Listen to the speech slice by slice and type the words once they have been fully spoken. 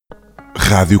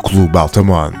Rádio Clube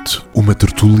Altamonte, uma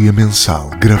tertúlia mensal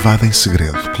gravada em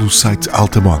segredo pelo site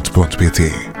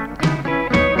altamonte.pt.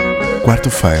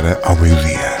 Quarta-feira ao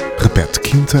meio-dia. Repete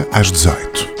quinta às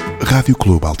 18. Rádio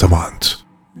Clube Altamonte.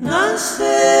 Nascer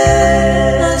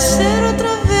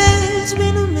outra vez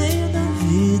bem no meio da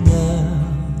vida.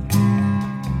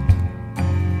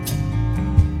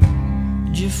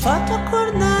 De fato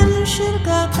acordar e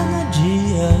enxergar cada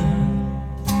dia.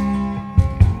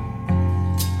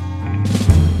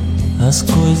 As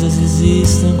coisas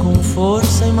existem com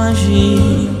força e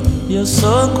magia, e eu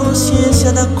sou a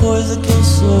consciência da coisa que eu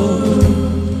sou.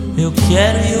 Eu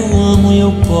quero e eu amo e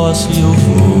eu posso e eu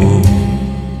vou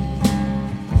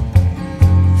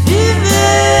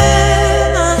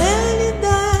viver na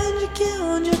realidade que é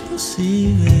onde é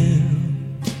possível.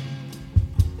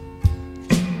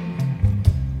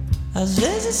 Às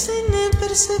vezes sem nem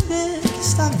perceber que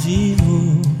está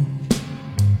vivo.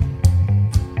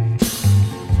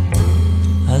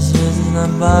 Às vezes na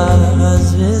barra,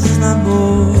 às vezes na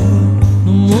boa.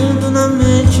 No mundo, na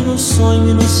mente, no sonho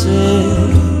e no ser.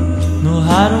 No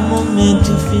raro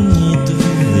momento infinito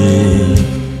viver.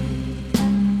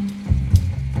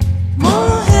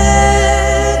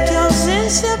 Morrer, que a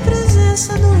ausência é a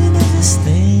presença do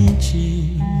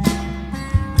inexistente.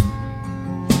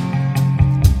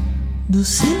 Do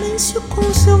silêncio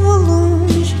com seu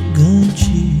volume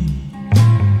gigante.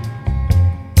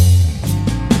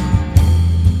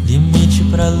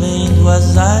 Para além do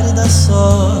azar e da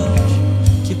sorte,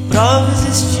 que prova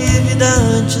existir vida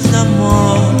antes da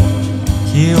morte,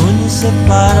 que une e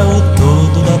separa o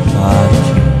todo da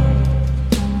parte.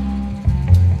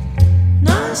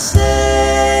 Nascer,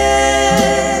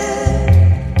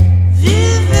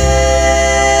 viver,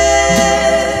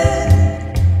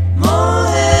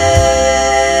 morrer,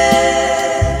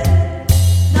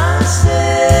 nascer.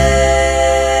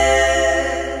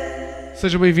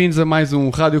 Sejam bem-vindos a mais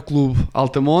um Rádio Clube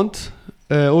Altamonte.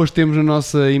 Hoje temos na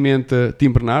nossa emenda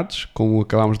Tim Bernardes, como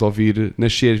acabámos de ouvir,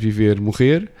 Nascer, Viver,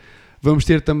 Morrer. Vamos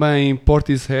ter também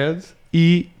Portishead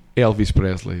e Elvis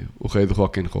Presley, o rei do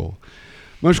rock and roll.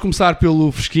 Vamos começar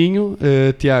pelo fresquinho.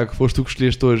 Tiago, foste tu que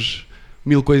escolheste hoje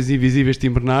Mil Coisas Invisíveis de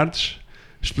Tim Bernardes.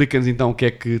 Explica-nos então o que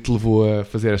é que te levou a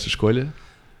fazer esta escolha.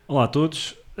 Olá a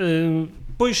todos.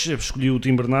 Depois escolhi o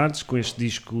Tim Bernardes com este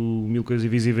disco Mil Coisas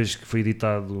Invisíveis, que foi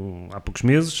editado há poucos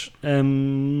meses,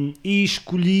 e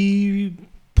escolhi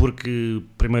porque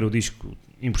primeiro o disco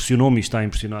impressionou-me e está a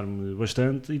impressionar-me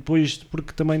bastante, e depois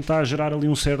porque também está a gerar ali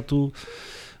um certo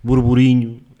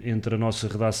burburinho entre a nossa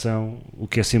redação, o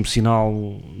que é sempre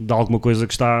sinal de alguma coisa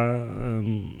que está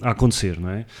a acontecer,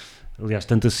 não é? Aliás,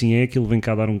 tanto assim é que ele vem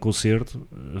cá dar um concerto,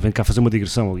 vem cá fazer uma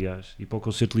digressão, aliás, e para o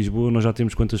concerto de Lisboa nós já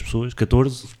temos quantas pessoas?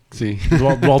 14? Sim. Do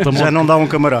Altamonte. Já não dá um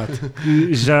camarada.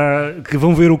 Que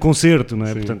vão ver o concerto, não é?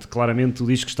 Sim. Portanto, claramente o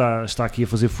disco está aqui a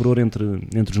fazer furor entre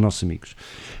os nossos amigos.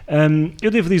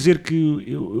 Eu devo dizer que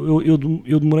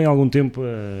eu demorei algum tempo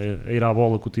a ir à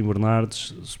bola com o Tim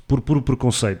Bernardes por puro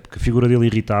preconceito, porque a figura dele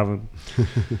irritava-me.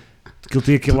 Que ele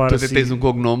tem aquele ar Tu assim, tens um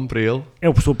cognome para ele? é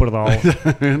o professor Pardal,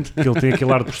 que ele tem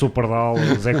aquele ar de professor Pardal,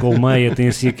 Zé Colmeia tem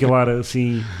assim aquele ar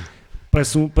assim,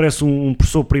 parece um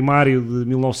professor primário de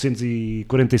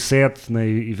 1947, né,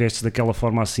 e veste-se daquela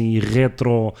forma assim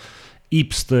retro,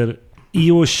 hipster, e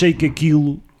eu achei que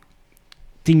aquilo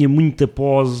tinha muita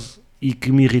pose e que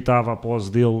me irritava a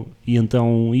pose dele, e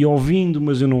então ia ouvindo,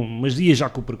 mas ia já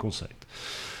com o preconceito.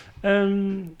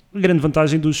 A grande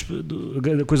vantagem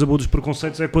a coisa boa dos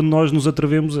preconceitos é quando nós nos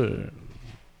atrevemos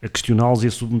a questioná-los e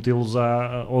a submetê-los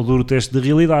ao duro teste da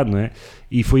realidade, não é?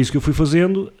 E foi isso que eu fui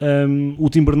fazendo. O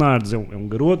Tim Bernardes é um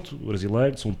garoto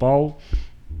brasileiro de São Paulo,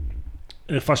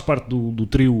 faz parte do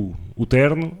trio O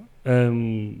Terno,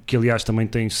 que aliás também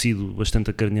tem sido bastante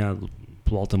acarinhado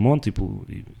pelo Altamonte e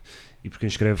por quem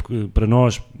escreve para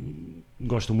nós,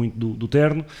 gosta muito do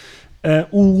Terno.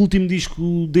 O último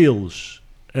disco deles,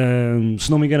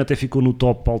 se não me engano, até ficou no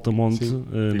top Altamonte,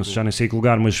 já nem sei que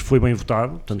lugar, mas foi bem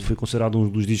votado, portanto foi considerado um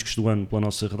dos discos do ano pela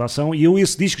nossa redação, e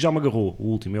esse disco já me agarrou. O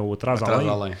último é o Atrás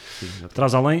Além.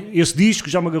 Atrás Além. Esse disco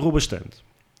já me agarrou bastante,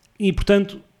 e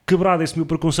portanto, quebrado esse meu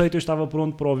preconceito, eu estava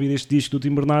pronto para ouvir este disco do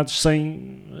Tim Bernardes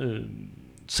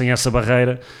sem essa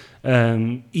barreira,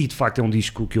 e de facto é um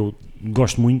disco que eu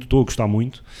gosto muito, estou a gostar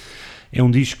muito. É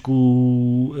um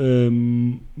disco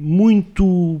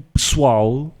muito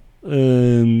pessoal.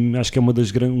 Acho que é uma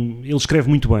das grandes. Ele escreve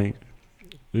muito bem.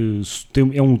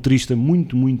 É um letrista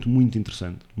muito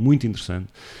interessante. Muito interessante.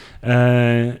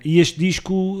 E este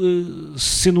disco,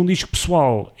 sendo um disco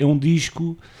pessoal, é um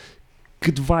disco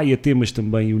que vai a temas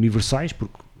também universais,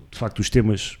 porque de facto os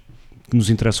temas que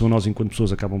nos interessam a nós enquanto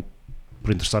pessoas acabam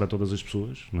por interessar a todas as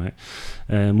pessoas, não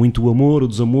é? Muito o amor, o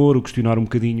desamor, o questionar um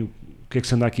bocadinho o que é que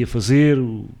se anda aqui a fazer,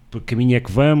 para que caminho é que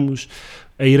vamos,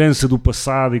 a herança do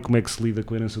passado e como é que se lida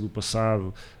com a herança do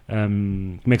passado,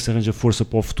 como é que se arranja força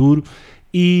para o futuro.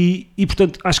 E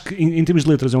portanto, acho que em termos de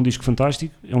letras é um disco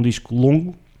fantástico, é um disco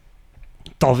longo,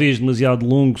 talvez demasiado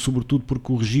longo, sobretudo porque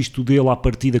o registro dele à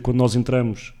partida, quando nós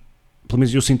entramos, pelo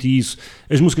menos eu senti isso,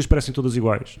 as músicas parecem todas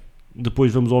iguais,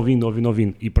 depois vamos ouvindo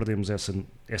e perdemos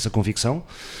essa convicção,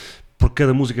 porque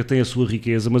cada música tem a sua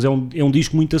riqueza, mas é um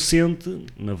disco muito assente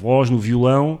na voz, no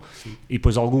violão, e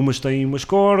depois algumas têm umas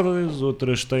cordas,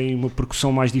 outras têm uma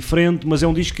percussão mais diferente, mas é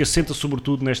um disco que assenta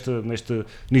sobretudo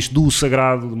neste duo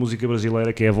sagrado de música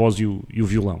brasileira, que é a voz e o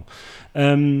violão.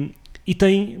 E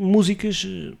tem músicas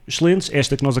excelentes.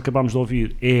 Esta que nós acabámos de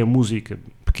ouvir é a música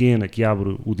pequena que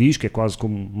abre o disco, é quase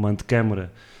como uma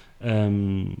antecâmara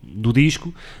do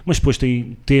disco, mas depois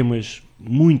tem temas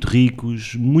muito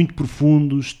ricos, muito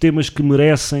profundos, temas que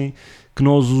merecem que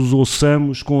nós os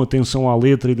ouçamos com atenção à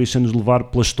letra e deixando-nos levar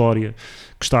pela história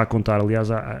que está a contar. Aliás,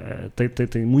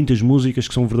 tem muitas músicas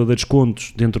que são verdadeiros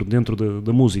contos dentro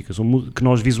da música, que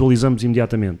nós visualizamos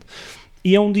imediatamente.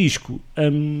 E é um disco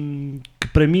que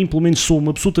para mim, pelo menos, soa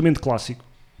absolutamente clássico.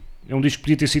 É um disco que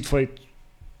podia ter sido feito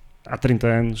há 30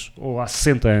 anos ou há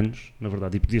 60 anos, na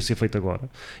verdade, e podia ser feito agora.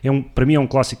 Para mim é um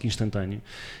clássico instantâneo.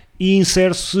 E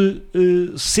insere-se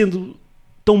sendo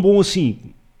tão bom assim.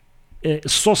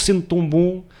 Só sendo tão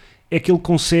bom é que ele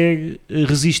consegue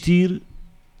resistir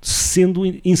sendo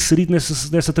inserido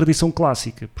nessa tradição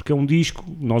clássica, porque é um disco,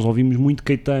 nós ouvimos muito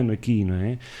Caetano aqui, não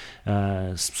é?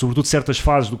 Sobretudo certas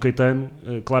fases do Caetano,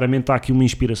 claramente há aqui uma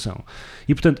inspiração.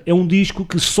 E portanto é um disco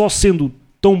que só sendo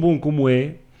tão bom como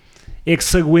é que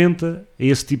se aguenta a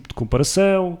esse tipo de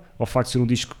comparação, ao facto de ser um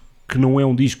disco que não é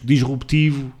um disco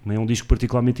disruptivo, não é um disco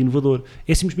particularmente inovador,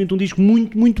 é simplesmente um disco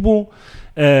muito, muito bom.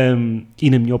 E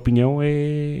na minha opinião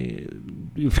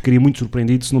eu ficaria muito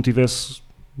surpreendido se não tivesse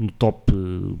no top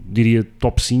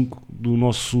 5 do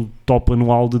nosso top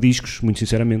anual de discos, muito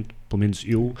sinceramente. Pelo menos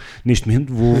eu, neste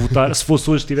momento, vou votar. Se fosse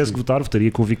hoje, tivesse que votar,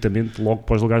 votaria convictamente logo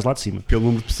para os lugares lá de cima. Pelo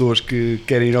número de pessoas que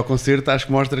querem ir ao concerto, acho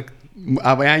que mostra que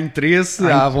há interesse,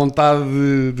 há vontade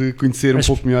de conhecer um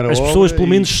pouco melhor a obra. As pessoas pelo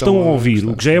menos estão a ouvir,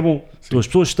 o que já é bom. Então, as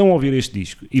pessoas estão a ouvir este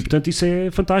disco e portanto isso é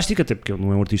fantástico, até porque ele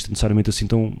não é um artista necessariamente assim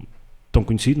tão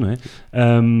conhecido, não é?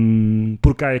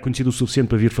 Por cá é conhecido o suficiente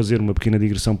para vir fazer uma pequena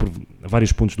digressão por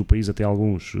vários pontos do país, até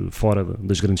alguns fora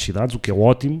das grandes cidades, o que é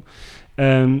ótimo.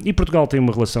 E Portugal tem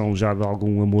uma relação já de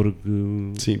algum amor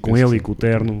com ele e com o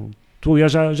Terno. Tu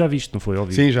aliás já viste, não foi?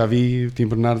 Óbvio. Sim, já vi Tim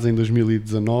Bernardes em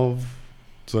 2019,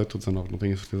 18 ou 19, não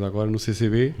tenho a certeza agora, no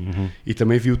CCB, e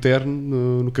também vi o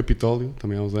Terno no Capitólio,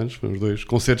 também há uns anos, foram os dois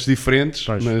concertos diferentes,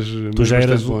 mas tu já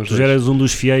eras um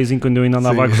dos fiéis em quando eu ainda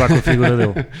andava a gozar com a figura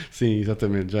dele. Sim,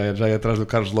 exatamente, já é atrás do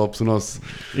Carlos Lopes, o nosso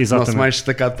mais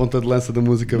destacado ponta de lança da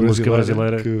música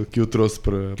brasileira que o trouxe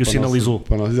que o sinalizou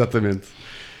para nós, exatamente.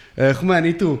 Romano,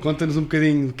 e tu? Conta-nos um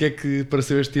bocadinho o que é que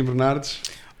pareceu este Tim Bernardes.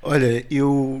 Olha,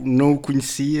 eu não o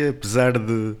conhecia, apesar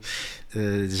de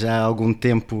já há algum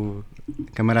tempo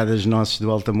camaradas nossos do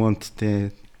Altamonte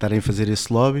estarem a fazer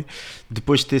esse lobby.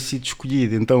 Depois de ter sido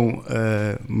escolhido, então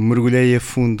mergulhei a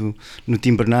fundo no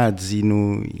Tim Bernardes e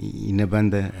na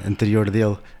banda anterior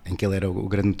dele, em que ele era o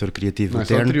grande motor criativo. Não é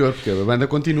só anterior, porque a banda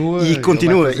continua. E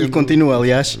continua,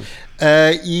 aliás.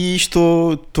 E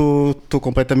estou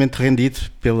completamente rendido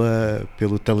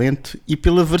pelo talento e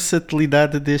pela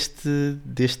versatilidade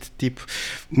deste tipo.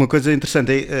 Uma coisa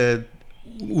interessante é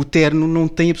o Terno não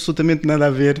tem absolutamente nada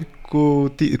a ver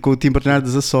com o Tim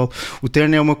Bernardes a solo. O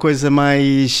Terno é uma coisa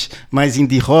mais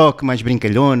indie rock, mais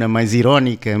brincalhona, mais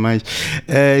irónica, mais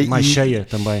cheia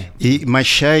também. E mais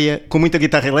cheia, com muita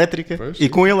guitarra elétrica, e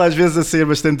com ele às vezes a ser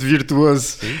bastante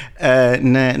virtuoso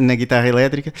na guitarra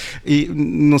elétrica. E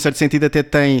num certo sentido até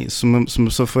tem, se uma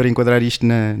pessoa for enquadrar isto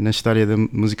na história da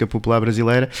música popular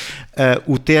brasileira,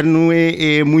 o Terno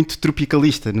é muito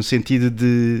tropicalista, no sentido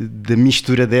da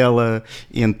mistura dela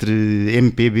entre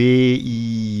MPB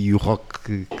e o rock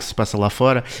que se passa lá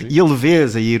fora. Sim. E a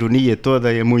leveza e a ironia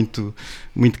toda é muito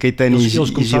Caetano.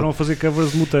 Eles começaram a fazer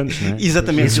covers de Mutantes, não é?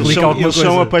 Exatamente, eles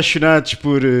são apaixonados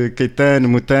por Caetano,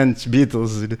 Mutantes,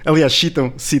 Beatles. Aliás,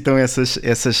 citam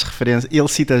essas referências. Ele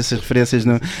cita essas referências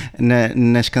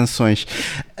nas canções.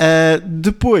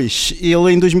 Depois,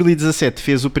 ele em 2017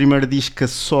 fez o primeiro disco a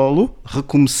solo,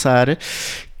 Recomeçar,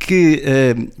 que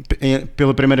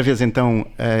pela primeira vez então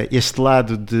este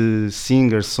lado de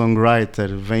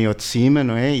singer-songwriter vem ao de cima,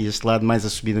 não é? E este lado mais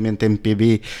assumidamente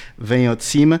MPB vem ao de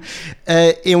cima.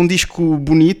 É um disco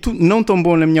bonito, não tão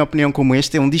bom na minha opinião como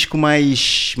este, é um disco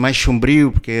mais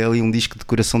sombrio, porque é ali um disco de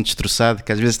coração destroçado,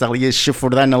 que às vezes está ali a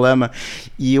chafurdar na lama,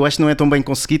 e eu acho que não é tão bem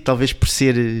conseguido, talvez por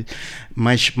ser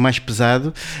mais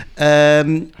pesado.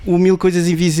 O Mil Coisas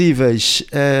Invisíveis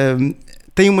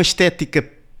tem uma estética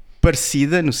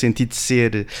parecida, no sentido de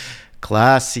ser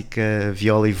clássica,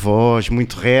 viola e voz,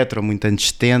 muito retro, muito anos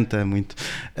 70, muito...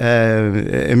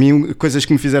 a mim, coisas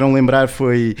que me fizeram lembrar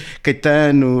foi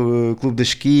Caetano, Clube da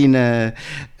Esquina,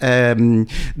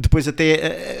 depois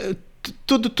até...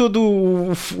 Todo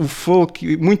o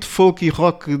folk, muito folk e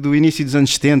rock do início dos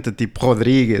anos 70, tipo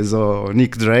Rodrigues ou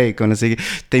Nick Drake, ou não sei,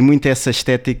 tem muito essa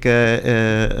estética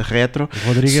retro.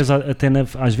 Rodrigues até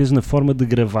às vezes na forma de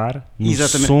gravar, no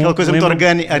exatamente, som, aquela coisa muito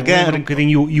orgânica, um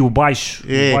bocadinho, e o baixo,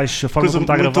 a forma como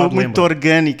está gravado, muito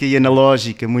orgânica e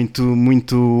analógica, muito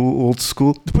old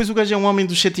school. Depois o gajo é um homem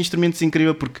dos 7 instrumentos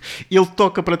incrível, porque ele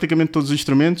toca praticamente todos os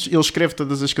instrumentos, ele escreve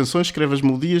todas as canções, escreve as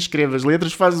melodias, escreve as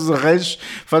letras, faz os arranjos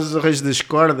das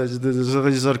cordas, dos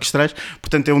arranjos orquestrais.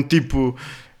 Portanto é um tipo,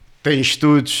 tem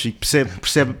estudos e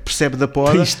percebe da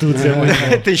poda. Tem estudos, é muito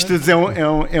bom. Tem estudos,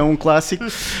 é um clássico.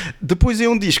 Depois é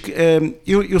um disco,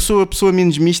 eu sou a pessoa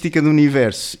menos mística do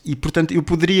universo, e portanto eu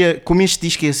poderia, como este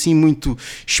disco é assim muito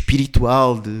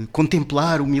espiritual, de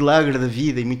contemplar o milagre da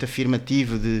vida e muito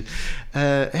afirmativo, de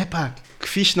que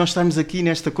fixe nós estarmos aqui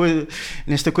nesta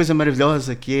coisa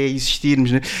maravilhosa que é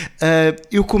existirmos, né?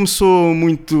 Eu, como sou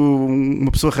muito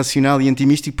uma pessoa racional e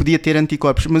antimística, podia ter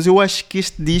anticorpos, mas eu acho que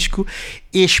este disco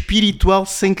é espiritual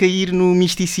sem cair no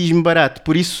misticismo barato,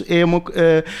 por isso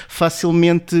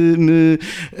facilmente me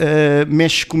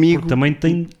mexe comigo.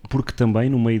 Porque também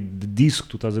no meio disso que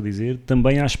tu estás a dizer,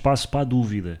 também há espaço para a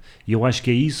dúvida, e eu acho que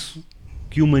é isso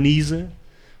que humaniza.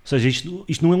 Ou seja,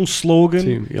 isto não é um slogan.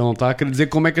 Sim, ele não está a querer dizer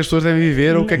como é que as pessoas devem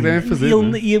viver ou o que é que devem fazer.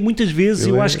 E muitas vezes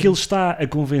eu acho que ele está a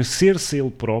convencer-se ele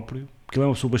próprio, porque ele é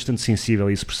uma pessoa bastante sensível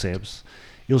e isso percebe-se.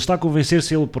 Ele está a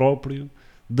convencer-se ele próprio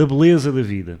da beleza da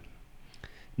vida.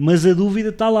 Mas a dúvida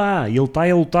está lá, ele está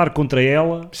a lutar contra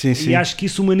ela. Sim. E acho que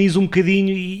isso humaniza um bocadinho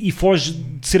e foge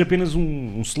de ser apenas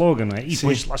um slogan, não é? E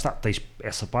depois, lá está, tens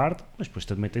essa parte, mas depois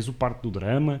também tens o parte do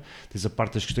drama, tens a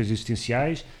parte das questões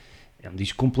existenciais. É um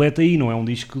disco completo aí, não é um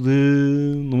disco de...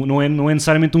 Não é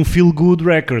necessariamente um feel-good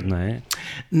record, não é?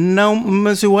 Não,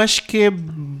 mas eu acho que é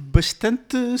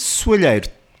bastante soalheiro,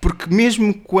 porque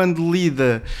mesmo quando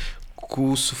lida com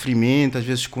o sofrimento, às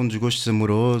vezes com desgostos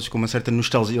amorosos, com uma certa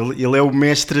nostalgia, ele é o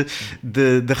mestre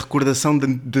da recordação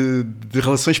de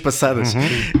relações passadas.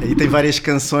 E tem várias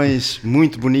canções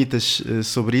muito bonitas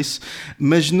sobre isso,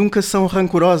 mas nunca são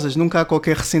rancorosas, nunca há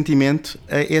qualquer ressentimento,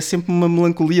 é sempre uma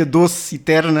melancolia doce,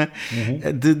 eterna,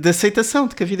 de aceitação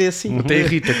de que a vida é assim. Até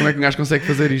irrita, como é que um gajo consegue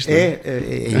fazer isto?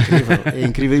 É incrível, é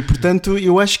incrível, e portanto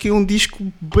eu acho que é um disco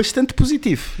bastante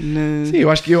positivo. Sim,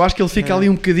 eu acho que ele fica ali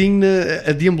um bocadinho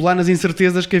a deambular nas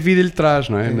incertezas que a vida lhe traz,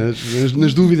 não é?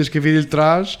 Nas dúvidas que a vida lhe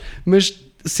traz, mas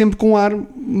sempre com um ar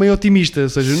meio otimista, ou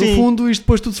seja, no fundo isto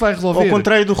depois tudo se vai resolver. Ao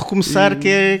contrário do Recomeçar,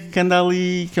 que anda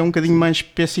ali, que é um bocadinho mais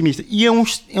pessimista. E é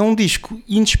um disco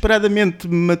inesperadamente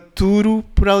maturo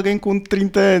por alguém com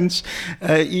 30 anos.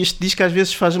 Este disco às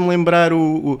vezes faz-me lembrar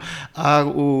o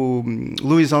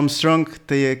Louis Armstrong, que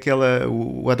tem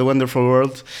o What a Wonderful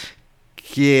World,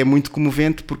 que é muito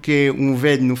comovente, porque é um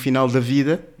velho no final da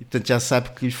vida, e portanto já sabe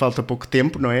que lhe falta pouco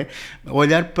tempo, não é?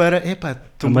 Olhar para...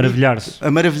 a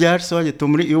maravilhar-se. Olha,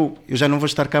 eu já não vou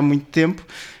estar cá há muito tempo,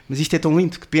 mas isto é tão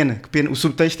lindo, que pena. O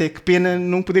subtexto é que pena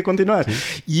não poder continuar.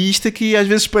 Sim. E isto aqui às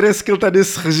vezes parece que ele está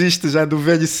nesse registro já do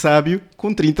velho sábio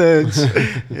com 30 anos.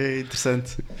 É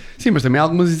interessante. Sim, mas também há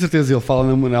algumas incertezas. Ele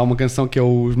fala há uma canção que é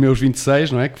Os Meus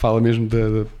 26, não é? Que fala mesmo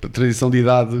da transição de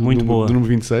idade do número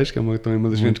 26, que é também uma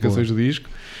das grandes canções do disco.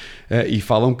 E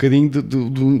fala um bocadinho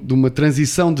de uma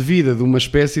transição de vida, de uma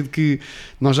espécie de que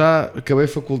nós já acabei a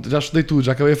faculdade, já estudei tudo,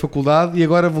 já acabei a faculdade e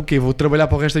agora vou trabalhar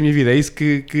para o resto da minha vida. É isso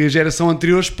que a geração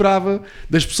anterior esperava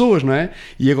das pessoas, não é?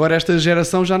 E agora esta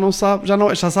geração já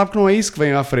sabe que não é isso que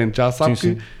vem à frente, já sabe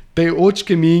que tem outros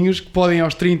caminhos, que podem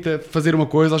aos 30 fazer uma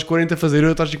coisa, aos 40 fazer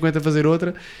outra, aos 50 fazer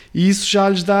outra, e isso já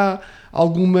lhes dá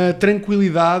alguma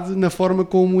tranquilidade na forma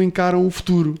como encaram o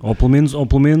futuro. Ou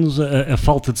pelo menos a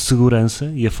falta de segurança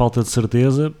e a falta de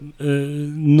certeza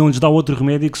não lhes dá outro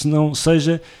remédio que senão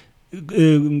seja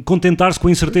contentar-se com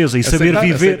a incerteza e saber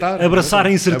viver, abraçar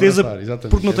a incerteza,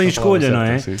 porque não tem escolha, não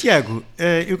é? Sim. Tiago,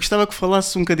 eu gostava que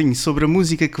falasses um bocadinho sobre a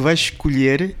música que vais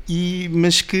escolher,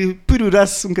 mas que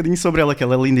perurasse um bocadinho sobre ela, que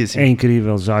ela é lindíssima. É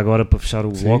incrível, já agora para fechar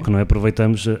o bloco, não é?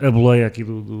 Aproveitamos a boleia aqui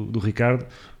do Ricardo.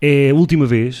 É a última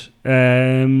vez,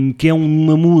 que é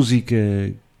uma música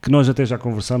que nós até já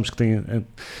conversámos, que tem...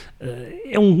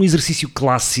 é um exercício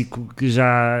clássico que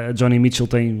já Johnny Mitchell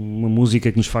tem uma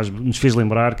música que nos fez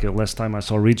lembrar, que é Last Time I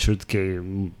Saw Richard, que é,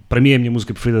 para mim é a minha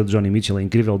música preferida de Johnny Mitchell, é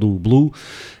incrível, do Blue,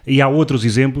 e há outros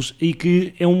exemplos, e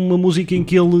que é uma música em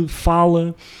que ele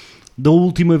fala da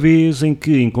última vez em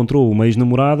que encontrou uma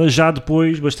ex-namorada, já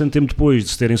depois, bastante tempo depois de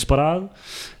se terem separado,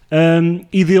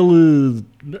 e dele...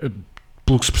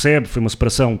 pelo que se percebe, foi uma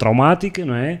separação traumática,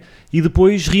 não é? E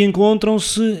depois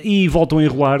reencontram-se e voltam a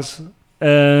enrolar-se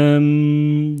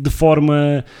de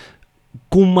forma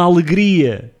com uma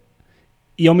alegria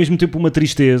e ao mesmo tempo uma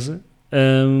tristeza.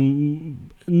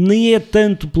 Nem é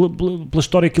tanto, pela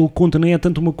história que ele conta, nem é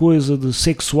tanto uma coisa de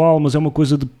sexual, mas é uma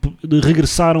coisa de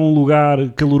regressar a um lugar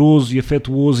caloroso e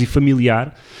afetuoso e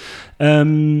familiar.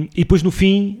 E depois no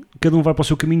fim cada um vai para o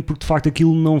seu caminho, porque de facto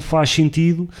aquilo não faz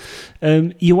sentido,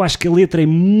 e eu acho que a letra é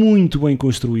muito bem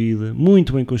construída,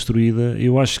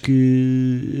 eu acho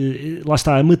que lá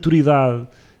está, a maturidade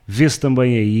vê-se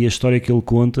também aí, a história que ele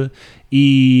conta,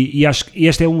 e acho que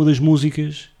esta é uma das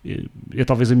músicas, é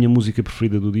talvez a minha música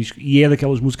preferida do disco, e é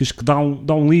daquelas músicas que dá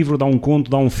um livro, dá um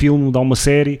conto, dá um filme, dá uma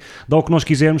série, dá o que nós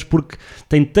quisermos, porque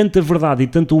tem tanta verdade e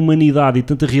tanta humanidade e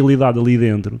tanta realidade ali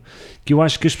dentro, que eu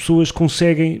acho que as pessoas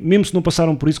conseguem, mesmo se não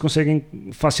passaram por isso, conseguem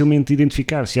facilmente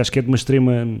identificar-se, e acho que é de uma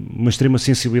extrema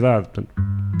sensibilidade. Portanto,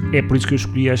 é por isso que eu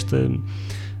escolhi esta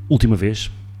última vez.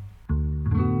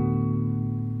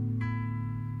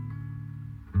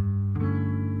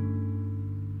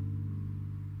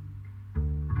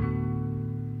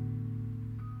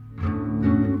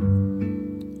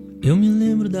 Eu me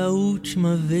lembro da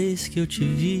última vez que eu te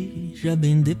vi, já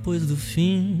bem depois do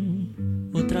fim,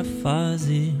 outra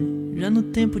fase, já no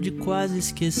tempo de quase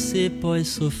esquecer, pós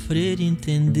sofrer e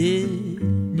entender,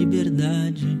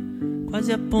 liberdade,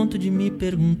 quase a ponto de me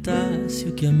perguntar se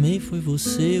o que amei foi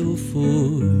você ou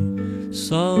foi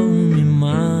só uma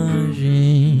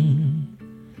imagem.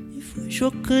 E foi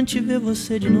chocante ver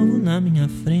você de novo na minha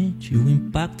frente, o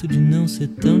impacto de não ser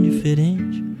tão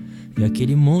diferente. E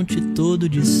aquele monte todo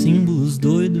de símbolos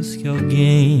doidos que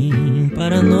alguém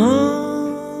para nós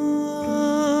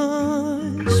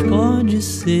pode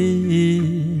ser.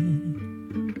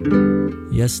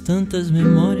 E as tantas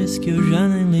memórias que eu já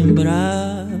nem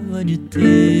lembrava de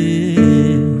ter.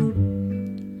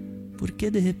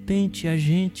 Porque de repente a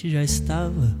gente já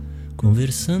estava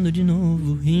conversando de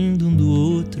novo, rindo um do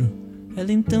outro.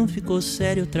 Ela então ficou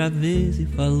séria outra vez e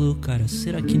falou: cara,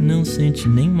 será que não sente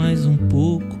nem mais um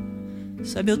pouco?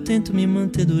 Sabe, eu tento me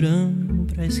manter durando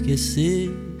pra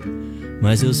esquecer,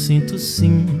 mas eu sinto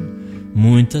sim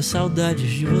muitas saudades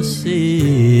de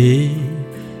você.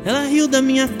 Ela riu da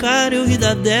minha cara, eu ri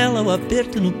da dela, o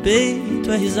aperto no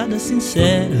peito, a risada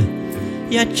sincera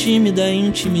e a tímida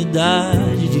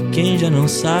intimidade de quem já não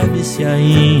sabe se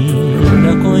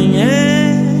ainda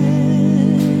conhece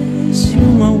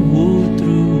um ao outro.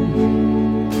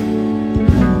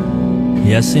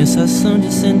 E a sensação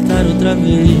de sentar outra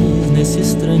vez nesse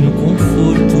estranho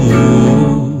conforto.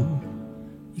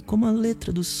 E como a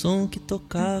letra do som que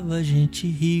tocava, a gente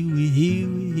riu e riu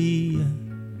e ria.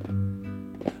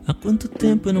 Há quanto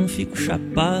tempo eu não fico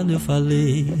chapado, eu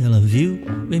falei. Ela viu,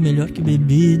 bem melhor que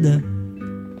bebida.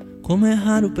 Como é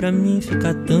raro pra mim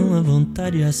ficar tão à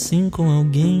vontade assim com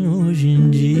alguém hoje em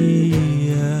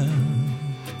dia.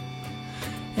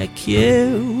 É que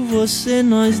eu, você,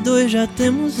 nós dois já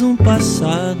temos um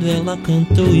passado. Ela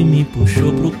cantou e me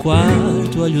puxou pro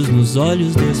quarto, olhos nos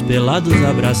olhos, dois pelados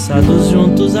abraçados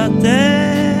juntos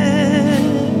até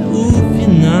o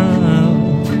final.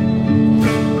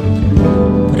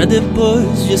 Pra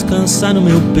depois descansar no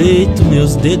meu peito,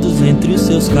 meus dedos entre os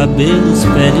seus cabelos,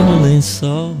 pele no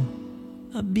lençol.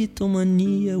 A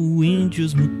bitomania, o índio,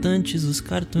 os mutantes, os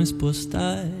cartões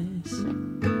postais,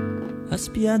 as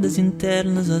piadas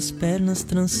internas, as pernas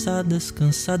trançadas,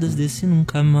 cansadas desse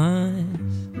nunca mais.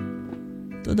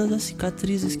 Todas as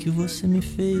cicatrizes que você me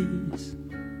fez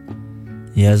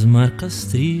e as marcas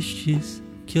tristes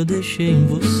que eu deixei em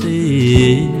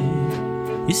você.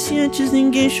 E se antes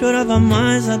ninguém chorava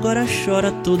mais, agora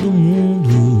chora todo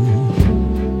mundo.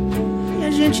 E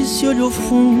a gente se olhou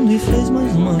fundo e fez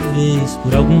mais uma vez,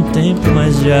 por algum tempo,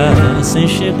 mas já sem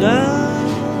chegar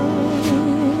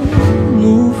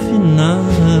no final.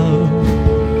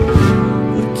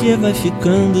 Porque vai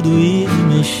ficando doído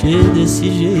mexer desse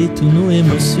jeito no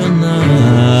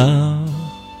emocional.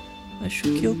 Acho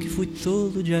que eu que fui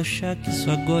tolo de achar que isso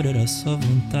agora era só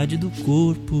vontade do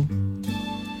corpo,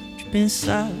 de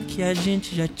pensar que a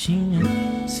gente já tinha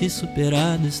se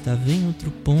superado, estava em outro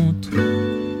ponto,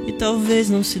 e talvez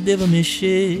não se deva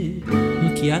mexer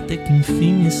no que até que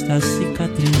enfim está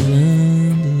cicatrizando.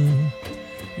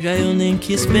 Já eu nem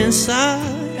quis pensar,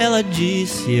 ela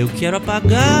disse, eu quero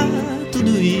apagar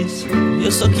tudo isso.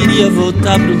 Eu só queria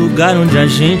voltar pro lugar onde a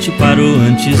gente parou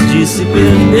antes de se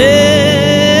perder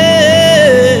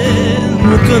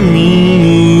no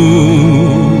caminho.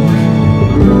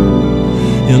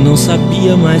 Eu não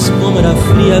sabia mais como era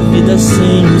fria a vida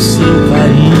sem o seu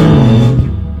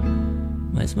carinho.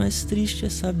 Mas mais triste é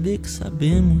saber que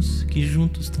sabemos que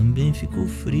juntos também ficou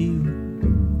frio.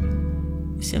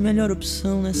 E se a melhor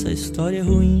opção nessa história é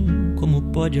ruim, como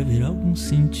pode haver algum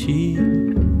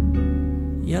sentido?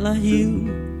 E ela riu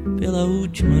pela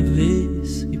última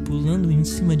vez e pulando em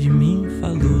cima de mim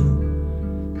falou: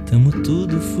 tamo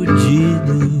tudo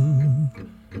fudido.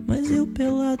 Mas eu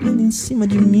pelado ela em cima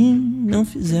de mim, não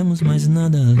fizemos mais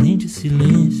nada além de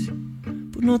silêncio,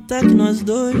 por notar que nós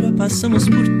dois já passamos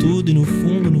por tudo e no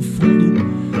fundo,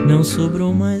 não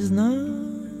sobrou mais nada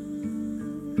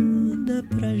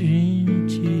pra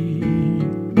gente.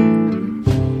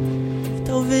 E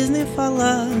talvez nem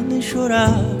falar, nem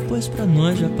chorar, pois pra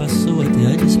nós já passou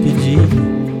até a despedida.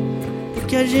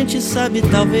 Porque a gente sabe,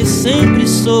 talvez sempre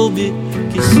soube,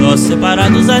 que só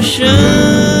separados achamos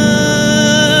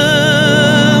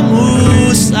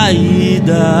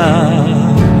saída.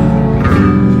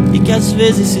 E que às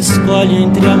vezes se escolhe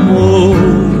entre amor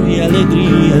e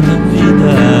alegria na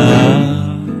vida.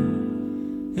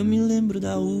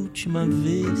 Da última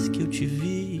vez que eu te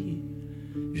vi,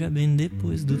 já bem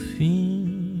depois do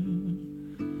fim,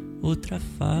 outra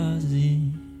fase.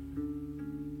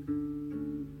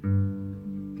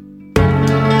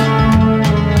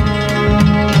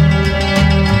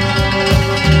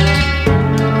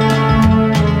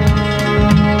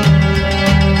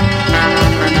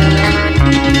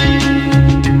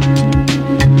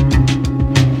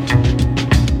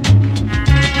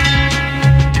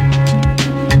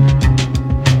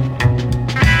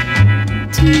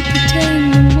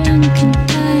 Pretend no one can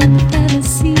find the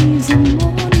fantasies of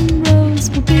morning rose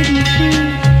forbidden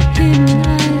fruit.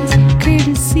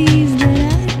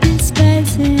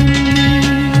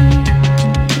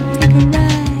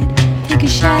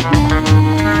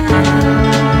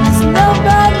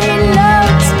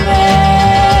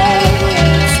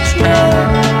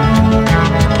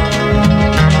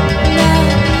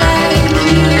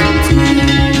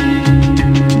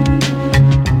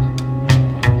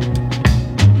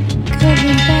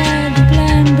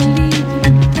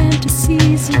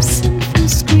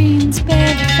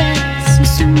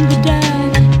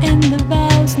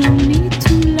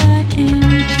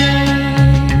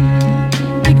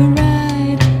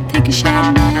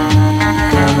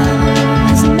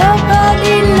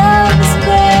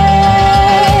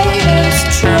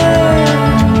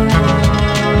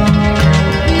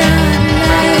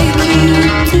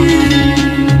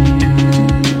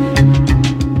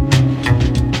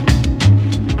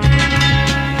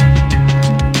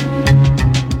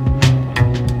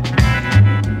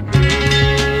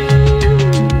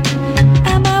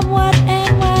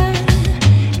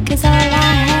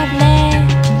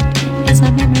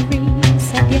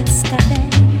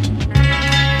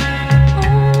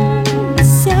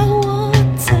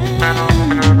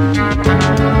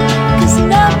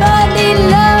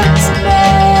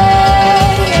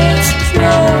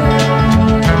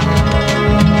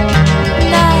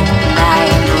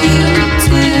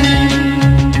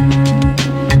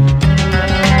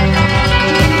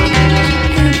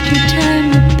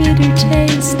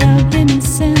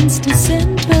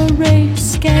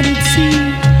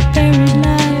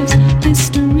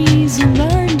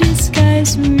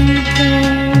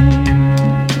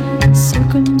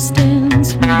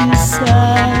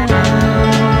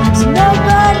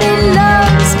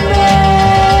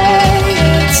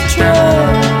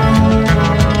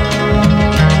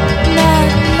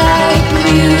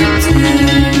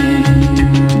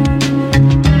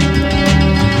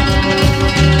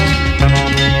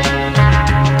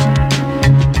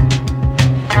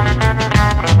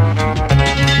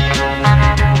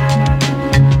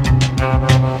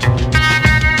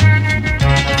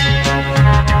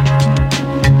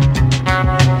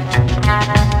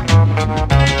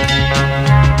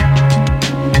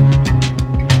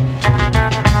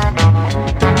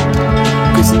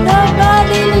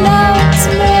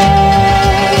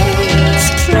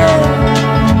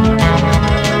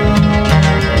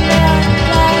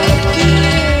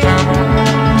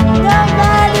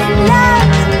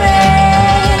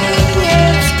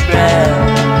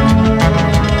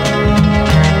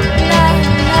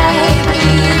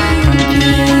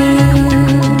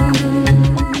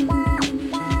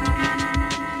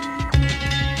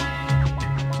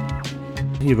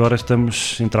 e agora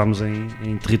entramos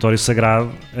em território sagrado.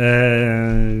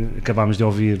 Acabámos de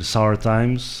ouvir Sour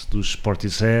Times, dos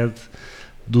Portishead,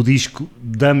 do disco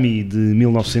Dummy de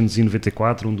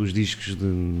 1994, um dos discos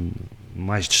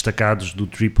mais destacados do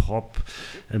trip hop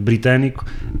britânico,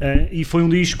 e foi um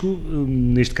disco,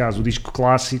 neste caso o disco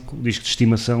clássico, o disco de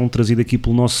estimação, trazido aqui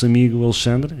pelo nosso amigo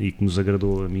Alexandre, e que nos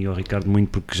agradou a mim e ao Ricardo muito,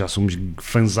 porque já somos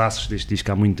fanzaços deste disco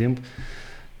há muito tempo.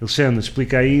 Alexandre,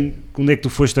 explica aí onde é que tu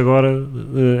foste agora,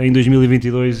 em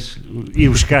 2022, ir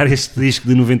buscar este disco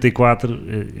de 94,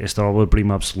 esta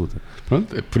obra-prima absoluta.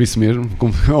 Pronto, é por isso mesmo,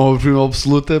 como a obra-prima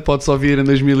absoluta pode-se ouvir em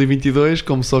 2022,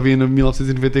 como se ouvia em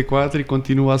 1994, e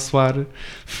continua a soar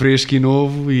fresco e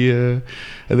novo e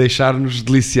a deixar-nos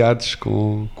deliciados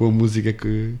com a música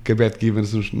que a Beth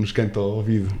Gibbons nos canta ao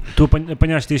ouvido. Tu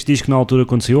apanhaste este disco na altura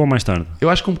quando saiu ou mais tarde? Eu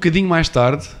acho que um bocadinho mais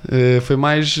tarde, foi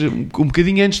mais um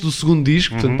bocadinho antes do segundo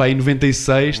disco, portanto para aí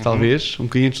 96 talvez, um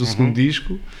bocadinho antes do segundo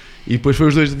disco, e depois foi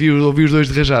ouvi os dois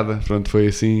de rajada. Pronto, foi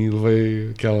assim, levei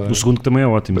aquela... O segundo que também é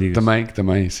ótimo, diga-se.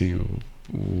 Também, sim,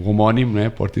 o homónimo, né,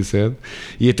 Portishead,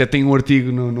 e até tem um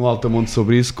artigo no Altamonte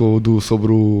sobre isso,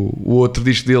 sobre o outro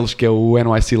disco deles, que é o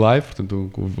NYC Live, portanto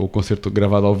o concerto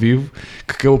gravado ao vivo,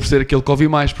 que acabou por ser aquele que ouvi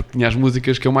mais, porque tinha as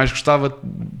músicas que eu mais gostava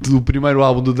do primeiro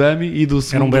álbum do Dummy e do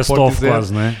segundo. Era um best-of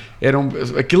quase, não é?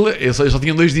 Eu só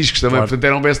tinha 2 discos também, claro. Portanto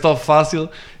era um best-of fácil,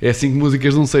 é 5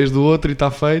 músicas de um, 6 do outro e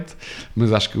está feito,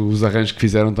 mas acho que os arranjos que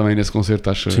fizeram também nesse concerto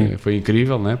foi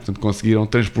incrível, né? Portanto conseguiram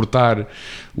transportar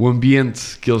o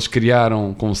ambiente que eles criaram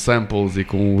com samples e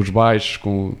com os baixos,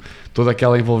 com toda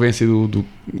aquela envolvência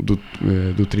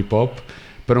do trip-hop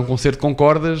para um concerto com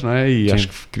cordas, não é? E acho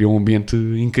que criou um ambiente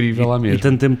incrível lá mesmo. E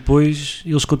tanto tempo depois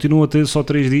eles continuam a ter só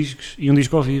 3 discos e um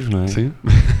disco ao vivo, não é? Sim.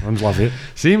 Vamos lá ver.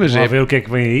 Sim, mas vamos lá ver o que é que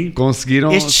vem aí.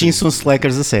 Conseguiram... Estes sim são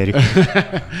slackers a sério.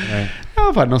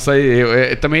 Não sei,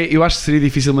 eu acho que seria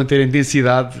difícil manter a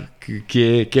intensidade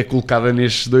que é colocada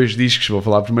nestes 2 discos. Vou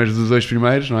falar primeiro dos 2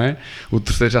 primeiros, não é? O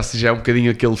terceiro já é um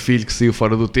bocadinho aquele filho que saiu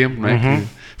fora do tempo, não é? Que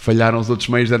falharam os outros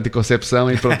meios de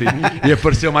anticoncepção e pronto, e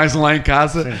apareceu mais um lá em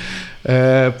casa.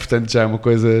 Portanto já é uma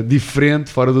coisa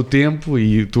diferente, fora do tempo,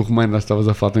 e tu, Romano, estavas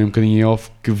a falar também um bocadinho em off,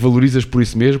 que valorizas por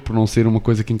isso mesmo, por não ser uma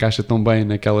coisa que encaixa tão bem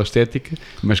naquela estética,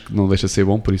 mas que não deixa de ser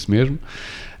bom por isso mesmo.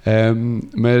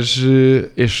 Mas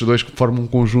estes 2 formam um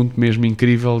conjunto mesmo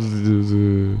incrível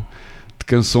de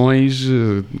canções.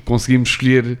 Conseguimos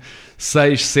escolher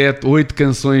 6, 7, 8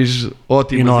 canções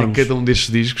ótimas enormes em cada um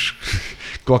destes discos.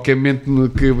 Qualquer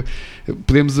momento que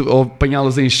podemos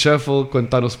apanhá-las em shuffle quando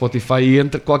está no Spotify, e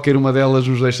entra qualquer uma delas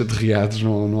nos deixa derriados,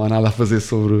 não há nada a fazer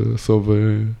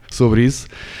sobre isso.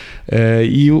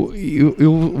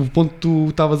 O ponto que tu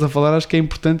estavas a falar, acho que é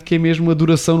importante, que é mesmo a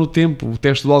duração no tempo, o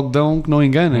teste do algodão que não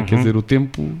engana, quer dizer, o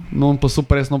tempo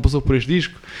parece que não passou por este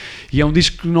disco, e é um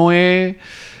disco que não é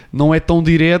tão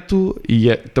direto,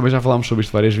 e também já falámos sobre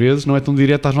isto várias vezes, não é tão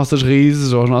direto às nossas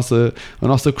raízes, ou à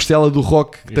nossa costela do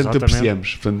rock que tanto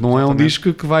apreciamos. Portanto, não é um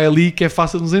disco que vai ali que é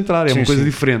fácil de nos entrar, é uma coisa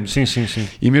diferente. Sim.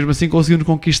 E mesmo assim conseguimos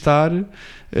conquistar,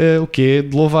 o que é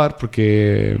de louvar, porque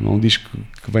é um disco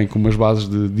que vem com umas bases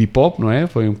de hip-hop, não é?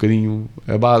 Foi um bocadinho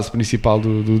a base principal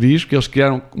do disco. Eles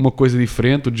criaram uma coisa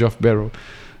diferente, o Geoff Barrow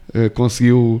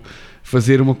conseguiu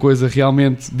fazer uma coisa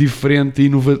realmente diferente e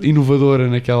inovadora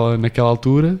naquela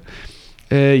altura,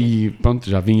 e pronto,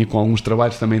 já vinha com alguns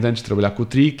trabalhos também de antes de trabalhar com o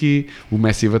Tricky, os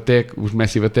Massive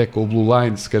Attack com o Blue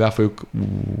Line, se calhar foi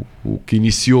o que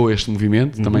iniciou este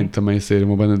movimento, também ser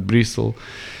uma banda de Bristol,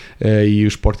 e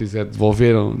os Portishead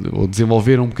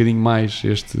desenvolveram um bocadinho mais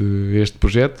este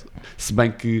projeto, se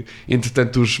bem que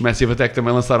entretanto os Massive Attack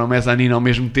também lançaram Mezzanine ao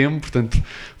mesmo tempo, portanto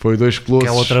foi 2 colossos,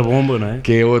 que é outra bomba, não é?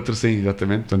 Que é outra, sim,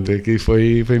 exatamente. Portanto aqui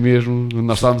foi mesmo,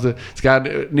 nós estávamos se calhar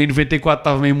em 94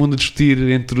 estava meio mundo a discutir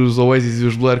entre os Oasis e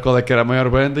os Blur qual é que era a maior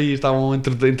banda, e estavam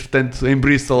entretanto em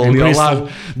Bristol ali ao lado,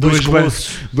 2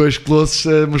 colossos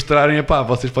a mostrarem,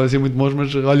 vocês podem ser muito bons,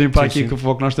 mas olhem para aqui que o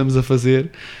que nós estamos a fazer.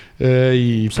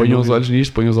 E ponham os olhos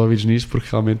nisto, ponham os ouvidos nisto, porque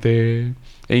realmente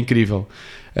é incrível.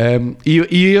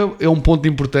 E é um ponto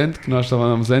importante que nós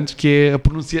falávamos antes, que é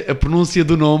a pronúncia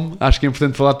do nome. Acho que é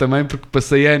importante falar também, porque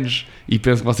passei anos, e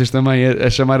penso que vocês também, a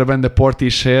chamar a banda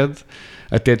Portishead,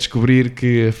 até descobrir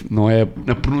que não é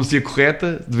a pronúncia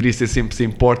correta, deveria ser sempre sim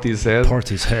Portishead,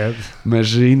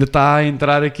 mas ainda está a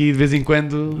entrar aqui de vez em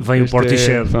quando. Vem o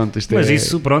Portishead. Mas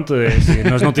isso, pronto,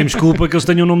 nós não temos culpa que eles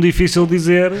tenham um nome difícil de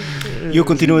dizer. E eu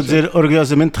continuo a dizer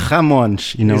orgulhosamente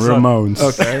Ramones e não Ramones.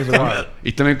 Ok,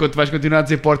 e também quando vais continuar a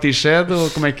dizer Portishead ou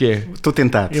como é que é? Estou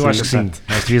tentado. Eu acho que sim,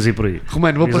 acho que devias ir por aí.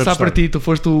 Romano, vou Devias passar para apostar. ti. Tu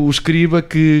foste o escriba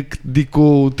que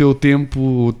dedicou o teu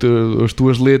tempo, as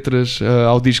tuas letras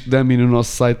ao disco Dummy no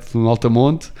nosso site no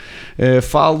Altamonte.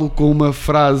 Falo com uma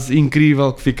frase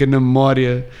incrível que fica na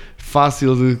memória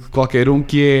fácil de qualquer um,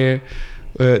 que é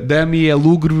Dummy é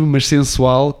lúgubre mas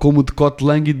sensual, como o decote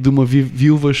lânguido de uma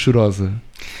viúva chorosa.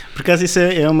 Por acaso isso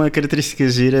é uma característica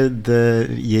gira,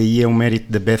 e aí é um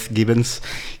mérito da Beth Gibbons,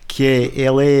 que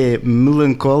ela é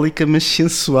melancólica mas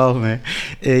sensual, não é?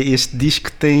 Este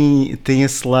disco tem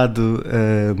esse lado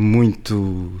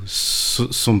muito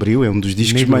sombrio, é um dos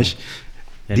discos Negro. mais...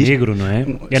 É negro, não é?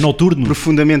 É noturno.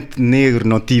 Profundamente negro,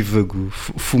 notívago,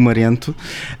 fumarento,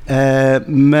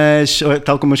 mas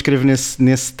tal como eu escrevo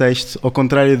nesse texto, ao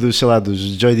contrário dos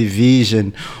Joy Division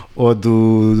ou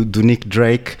do Nick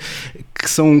Drake, que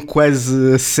são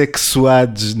quase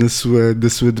sexuados da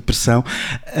sua depressão,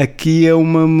 aqui é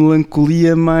uma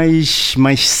melancolia mais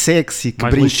sexy, que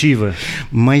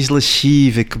mais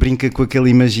lasciva, que brinca com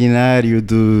aquele imaginário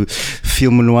do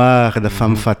filme noir, da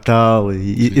femme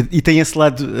fatale, e tem esse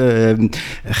lado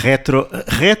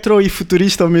retro e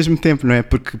futurista ao mesmo tempo, não é?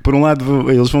 Porque por um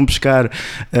lado eles vão buscar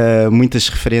muitas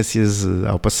referências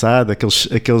ao passado,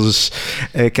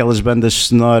 aquelas bandas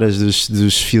sonoras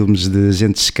dos filmes de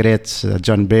agentes secretos, a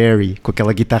John Barry, com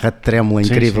aquela guitarra trêmula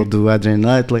incrível, sim, do Adrian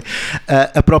Nutley,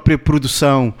 a própria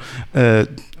produção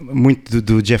muito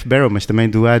do Jeff Barrow, mas também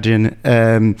do Adrian,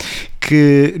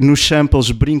 que nos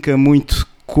samples brinca muito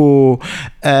com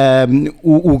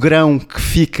o grão que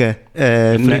fica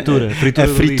a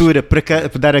fritura para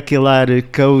dar aquele ar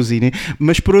cozy, né?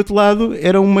 Mas por outro lado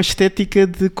era uma estética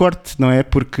de corte, não é?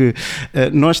 Porque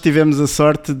nós tivemos a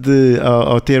sorte de,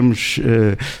 ao termos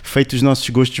feito os nossos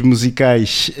gostos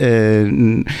musicais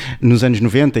nos anos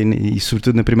 90 e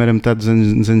sobretudo na primeira metade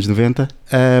dos anos 90,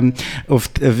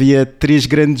 havia 3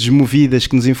 grandes movidas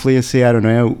que nos influenciaram, não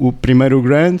é? O primeiro o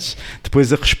grunge,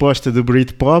 depois a resposta do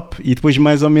Britpop e depois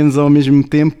mais ou menos ao mesmo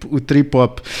tempo o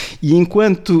trip-hop. E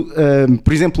enquanto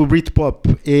por exemplo, o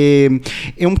Britpop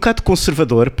é um bocado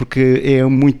conservador, porque é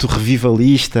muito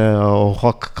revivalista ao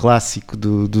rock clássico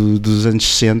dos anos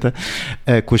 60,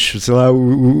 com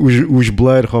os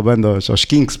Blur roubando aos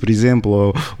Kinks, por exemplo,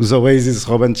 ou os Oasis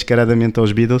roubando descaradamente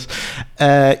aos Beatles,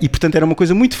 e portanto era uma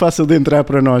coisa muito fácil de entrar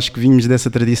para nós que vimos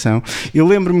dessa tradição. Eu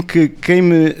lembro-me que quem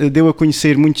me deu a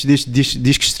conhecer muitos destes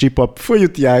discos de trip-hop foi o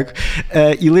Tiago,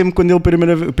 e lembro-me quando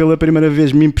ele pela primeira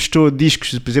vez me emprestou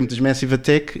discos, por exemplo, dos Massive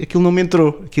Attack, aquilo não me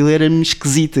entrou, aquilo era-me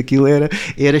esquisito, aquilo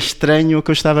era estranho ao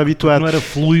que eu estava habituado. Não era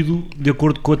fluido de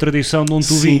acordo com a tradição de onde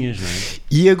tu vinhas, não é?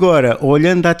 E agora,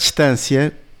 olhando à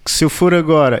distância, que se eu for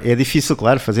agora, é difícil,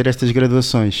 claro, fazer estas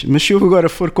graduações, mas se eu agora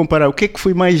for comparar o que é que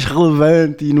foi mais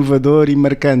relevante, inovador e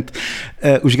marcante,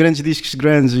 os grandes discos de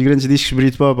grunge, os grandes discos de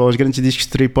Britpop ou os grandes discos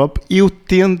de trip-hop, eu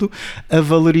tendo a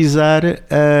valorizar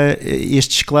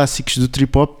estes clássicos do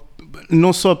trip-hop,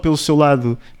 não só pelo seu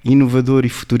lado inovador e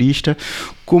futurista,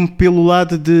 como pelo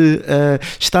lado de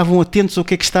estavam atentos ao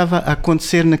que é que estava a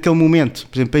acontecer naquele momento.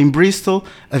 Por exemplo, em Bristol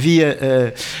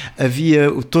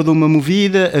havia toda uma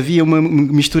movida, havia uma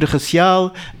mistura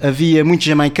racial, havia muitos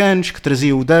jamaicanos que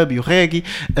traziam o dub e o reggae,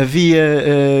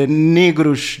 havia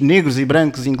negros e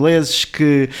brancos ingleses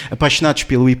apaixonados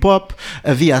pelo hip-hop,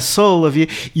 havia a soul, havia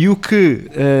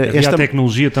a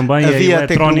tecnologia também, havia a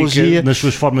eletrónica nas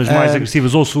suas formas mais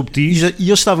agressivas ou subtis. E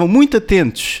eles estavam muito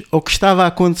atentos ao que estava a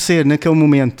acontecer naquele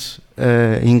momento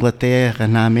em Inglaterra,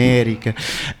 na América,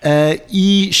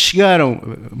 e chegaram,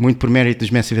 muito por mérito dos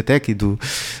Massive Attack e do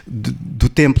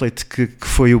template que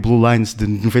foi o Blue Lines de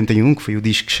 91, que foi o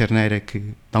disco charneira que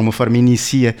de alguma forma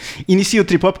inicia o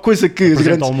trip-hop, coisa que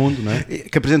apresenta ao mundo, não é?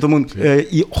 Que apresenta ao mundo,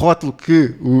 e rótulo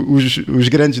que os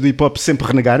grandes do hip-hop sempre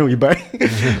renegaram, e bem,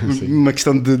 uma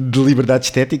questão de liberdade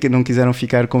estética, não quiseram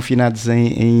ficar confinados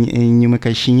em nenhuma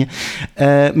caixinha,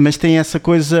 mas tem essa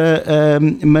coisa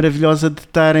maravilhosa de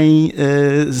estarem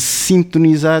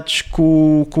sintonizados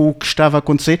com o que estava a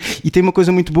acontecer, e tem uma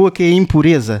coisa muito boa que é a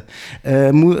impureza.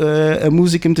 A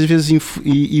música muitas vezes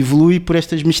evolui por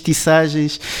estas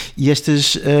mestiçagens e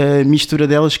estas mistura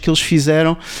delas que eles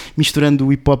fizeram, misturando o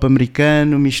hip-hop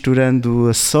americano, misturando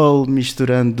a soul,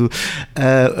 misturando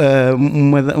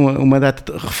uma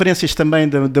data de referências também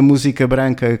da música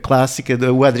branca clássica.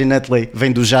 O Adrian Nutley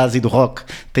vem do jazz e do rock,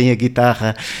 tem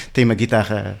uma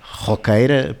guitarra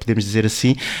roqueira, podemos dizer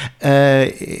assim.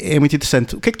 É muito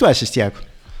interessante. O que é que tu achas, Tiago?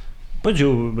 Pois,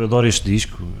 eu adoro este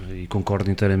disco e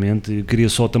concordo inteiramente. Eu queria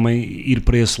só também ir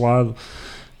para esse lado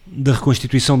da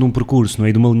reconstituição de um percurso, não é?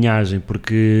 E de uma linhagem,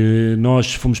 porque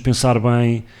nós fomos pensar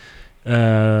bem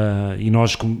E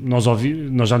nós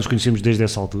já nos conhecemos desde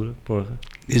essa altura, porra.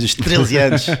 Desde os 13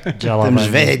 anos. Já lá Estamos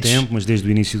vai velhos. muito tempo, mas desde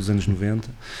o início dos anos 90.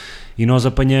 E nós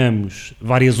apanhamos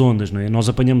várias ondas, não é? Nós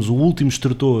apanhamos o último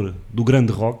extrator do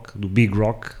grande rock, do big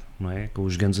rock, não é? Com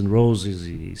os Guns N' Roses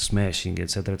e Smashing,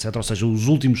 etc, etc. Ou seja, os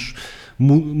últimos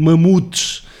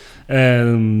mamutes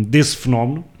desse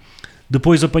fenómeno.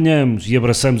 Depois apanhamos e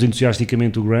abraçamos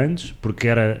entusiasticamente o grunge, porque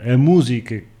era a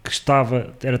música que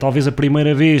era talvez a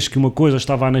primeira vez que uma coisa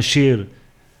estava a nascer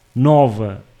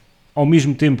nova, ao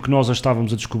mesmo tempo que nós a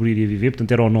estávamos a descobrir e a viver,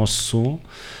 portanto era o nosso som.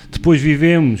 Depois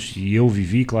vivemos, e eu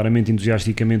vivi claramente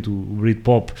entusiasticamente o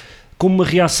Britpop, como uma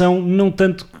reação, não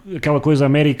tanto aquela coisa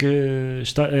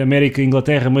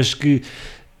América-Inglaterra, mas que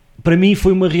para mim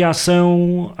foi uma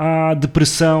reação à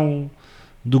depressão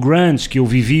do grunge, que eu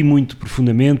vivi muito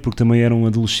profundamente, porque também era um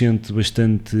adolescente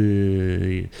bastante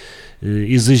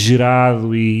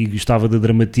exagerado e gostava de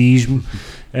dramatismo,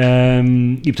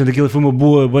 e portanto aquilo foi uma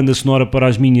boa banda sonora para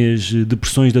as minhas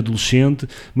depressões de adolescente,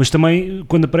 mas também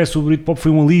quando aparece o Britpop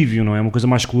foi um alívio, não é? Uma coisa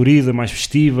mais colorida, mais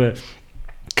festiva,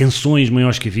 canções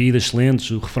maiores que a vida, excelentes,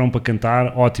 o refrão para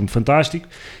cantar, ótimo, fantástico,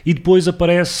 e depois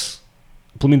aparece,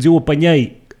 pelo menos eu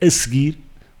apanhei a seguir,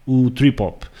 o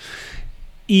trip-hop.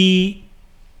 E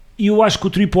eu acho que o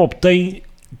trip-hop tem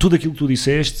tudo aquilo que tu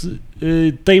disseste,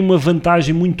 tem uma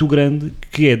vantagem muito grande,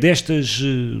 que é destes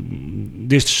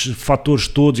fatores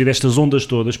todos e destas ondas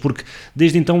todas, porque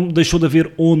desde então deixou de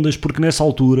haver ondas, porque nessa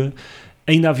altura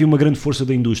ainda havia uma grande força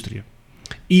da indústria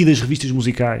e das revistas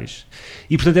musicais,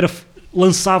 e portanto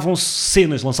lançavam-se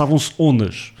cenas, lançavam-se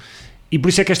ondas. E por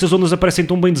isso é que estas ondas aparecem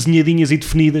tão bem desenhadinhas e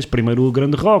definidas. Primeiro o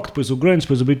grande rock, depois o grunge,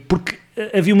 depois o beat, porque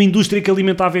havia uma indústria que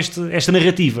alimentava esta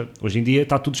narrativa. Hoje em dia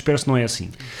está tudo disperso, não é assim.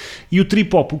 E o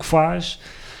trip-hop o que faz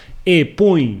é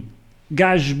põe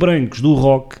gajos brancos do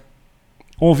rock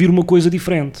a ouvir uma coisa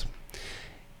diferente.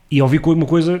 E a ouvir uma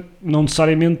coisa não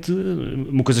necessariamente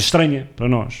uma coisa estranha para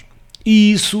nós.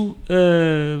 E isso,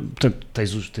 portanto,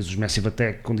 tens os Massive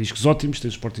Attack com discos ótimos,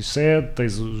 tens os Portishead,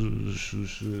 tens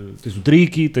o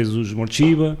Tricky, tens os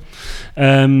Morcheeba,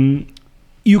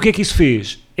 e o que é que isso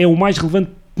fez? É o mais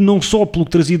relevante não só pelo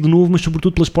que trazia de novo, mas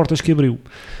sobretudo pelas portas que abriu.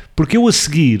 Porque eu a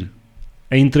seguir,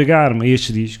 a entregar-me a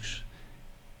estes discos,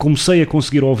 comecei a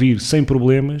conseguir ouvir sem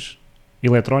problemas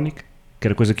eletrónica, que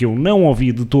era coisa que eu não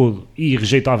ouvia de todo e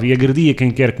rejeitava e agredia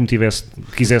quem quer que me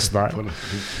quisesse dar,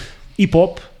 e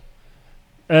pop,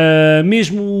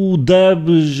 mesmo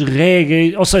dubs,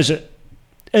 reggae, ou seja,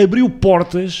 abriu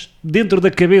portas dentro da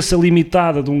cabeça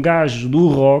limitada de um gajo do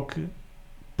rock,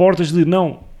 portas de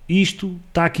não, isto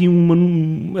está aqui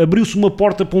abriu-se uma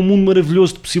porta para um mundo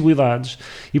maravilhoso de possibilidades,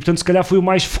 e portanto se calhar foi o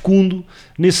mais fecundo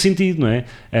nesse sentido, não é?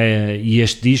 E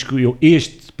este disco,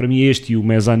 para mim este e o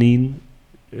Mezzanine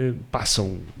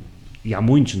passam, e há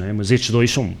muitos, não é? Mas estes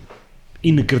dois são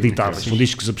inacreditáveis, são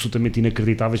discos absolutamente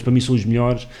inacreditáveis, para mim são os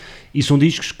melhores, e são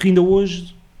discos que ainda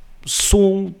hoje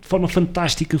soam de forma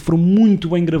fantástica, foram muito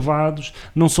bem gravados,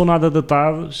 não são nada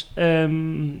datados,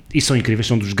 e são incríveis,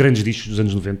 são dos grandes discos dos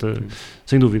anos 90,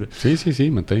 sem dúvida. Sim,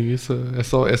 mantenho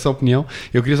essa opinião.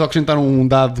 Eu queria só acrescentar um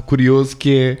dado curioso,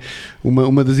 que é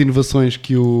uma das inovações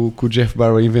que o Jeff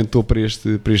Barrow inventou para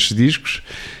estes discos,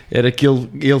 era que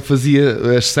ele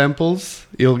fazia as samples,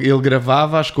 ele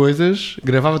gravava as coisas,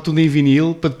 gravava tudo em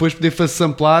vinil, para depois poder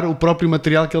samplar o próprio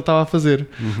material que ele estava a fazer.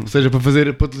 Ou seja, para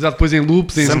utilizar depois em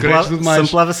loops, em scratch e tudo mais.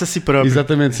 Samplava-se a si próprio.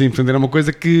 Exatamente, sim. Portanto, era uma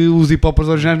coisa que os hip-hoppers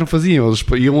originais não faziam. Eles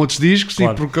iam a outros discos,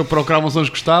 claro, e procuravam sons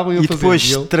que gostavam e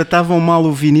depois tratavam mal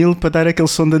o vinil para dar aquele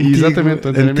som de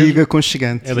antiga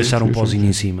aconchegante. É deixar um pozinho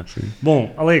em cima. Sim.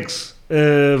 Bom, Alex,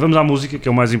 vamos à música, que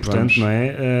é o mais importante, não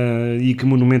é? E que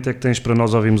monumento é que tens para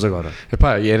nós ouvirmos agora?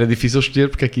 E era difícil escolher,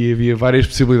 porque aqui havia várias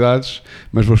possibilidades,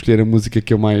 mas vou escolher a música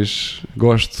que eu mais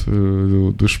gosto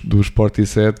dos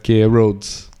Portishead, que é a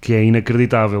Rhodes. Que é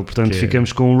inacreditável, portanto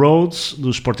ficamos com o Rhodes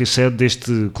dos Portishead,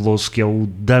 deste colosso que é o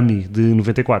Dummy de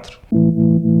 94.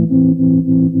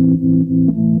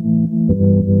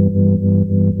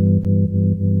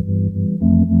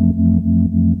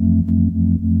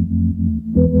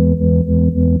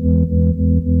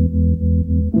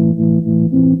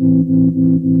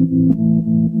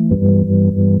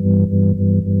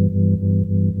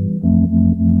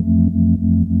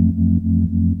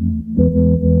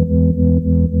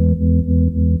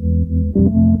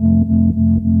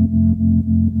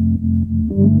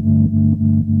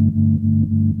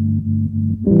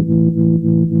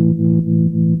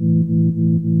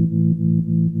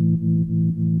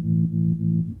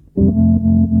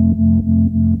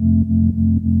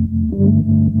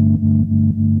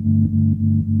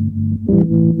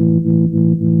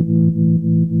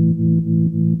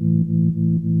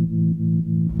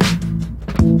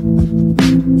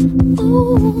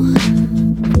 Oh,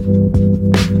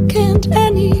 can't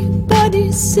anybody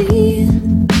see?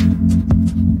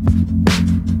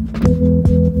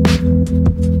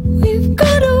 We've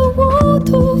got a war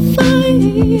to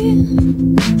fight.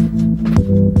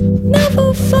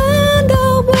 Never find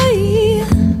our way,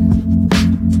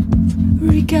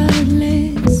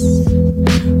 regardless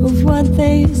of what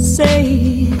they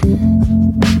say.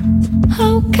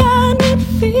 How can it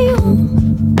feel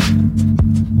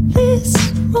this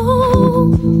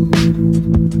wrong?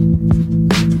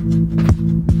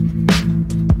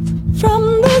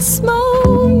 From this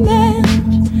moment,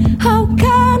 how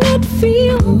can it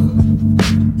feel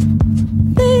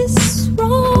this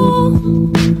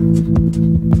wrong?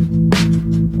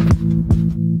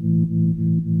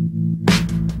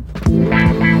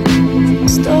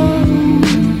 Storm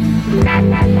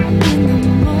in the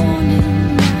morning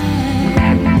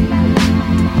light.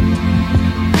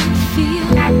 I feel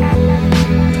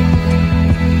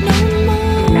no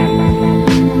more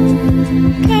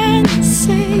can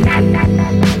say.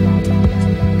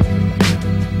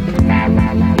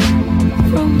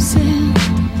 Frozen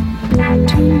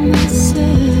to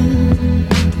myself,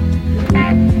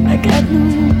 I got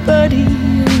nobody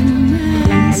on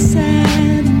my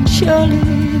side, and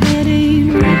surely that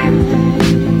ain't right.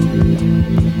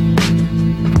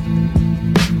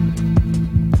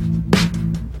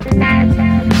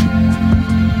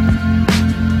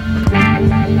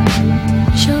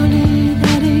 Surely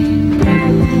that ain't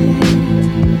right.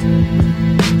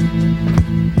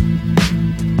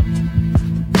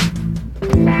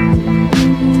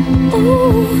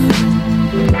 Ooh,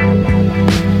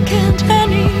 can't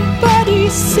anybody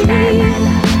see?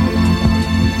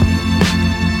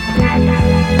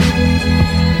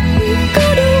 We've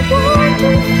got a war to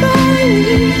fight.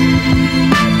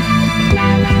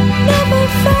 Never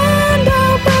find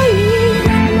our way,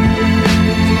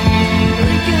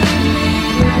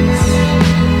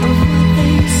 regardless of what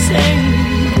they say.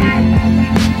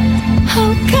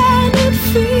 How can it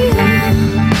feel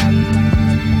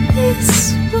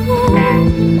this wrong?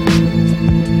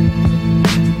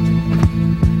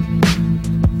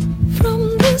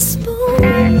 From this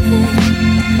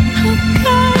moment,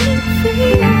 how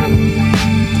can it feel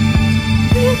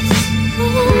this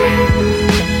wrong?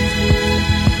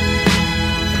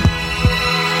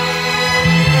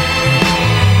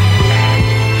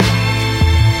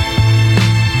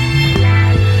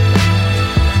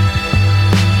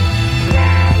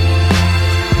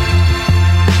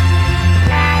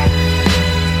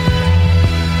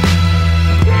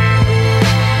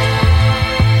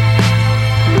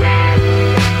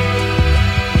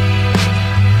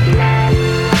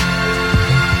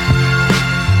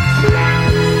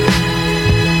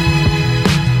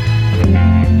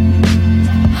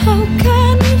 How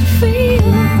can it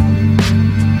feel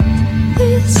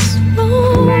this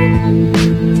wrong?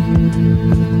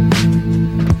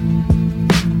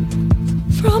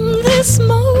 From this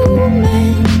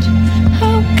moment,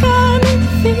 how can it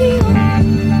feel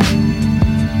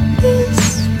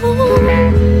this wrong?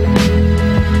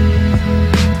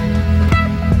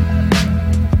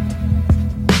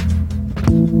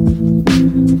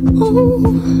 Oh,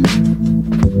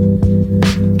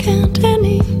 can't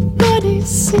anybody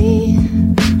see?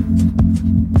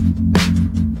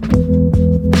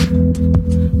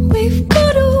 We've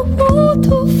got a war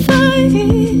to fight.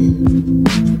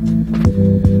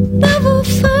 Never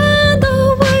find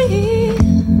our way,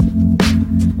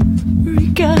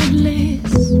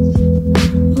 regardless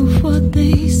of what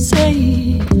they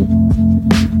say.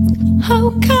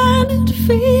 How can it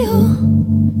feel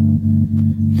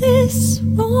this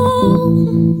wrong?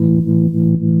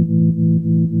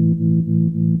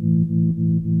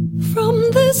 From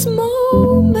this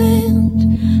moment,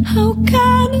 how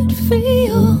can it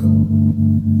feel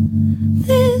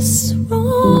this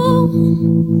wrong?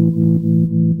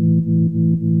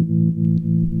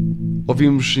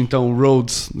 Ouvimos então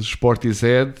Roads do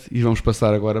Sportishead e vamos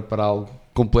passar agora para algo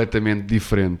completamente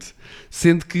diferente,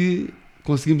 sendo que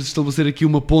conseguimos estabelecer aqui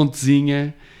uma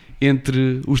pontezinha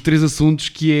entre os três assuntos,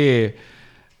 que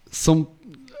são,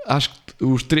 acho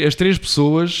que as três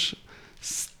pessoas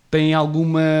têm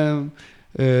algum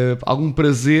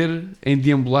prazer em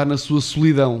deambular na sua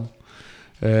solidão.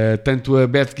 Tanto a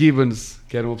Beth Gibbons,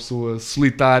 que era uma pessoa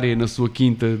solitária na sua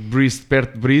quinta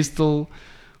perto de Bristol,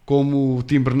 como o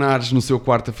Tim Bernardes no seu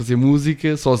quarto a fazer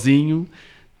música, sozinho,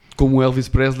 como o Elvis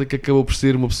Presley, que acabou por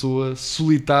ser uma pessoa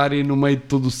solitária no meio de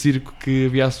todo o circo que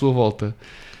havia à sua volta.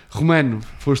 Romano,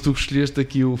 foste tu que escolheste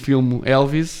aqui o filme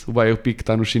Elvis, o biopic que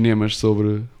está nos cinemas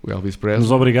sobre o Elvis Presley.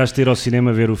 Nos obrigaste a ir ao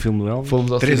cinema ver o filme do Elvis?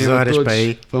 Fomos ao 3 cinema horas todos, para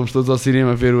aí. fomos todos ao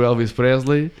cinema ver o Elvis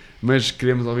Presley, mas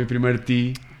queremos ouvir primeiro de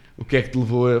ti o que é que te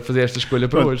levou a fazer esta escolha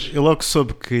para Pronto, hoje. eu logo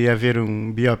soube que ia haver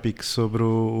um biopic sobre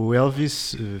o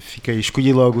Elvis,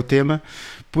 escolhi logo o tema,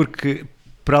 porque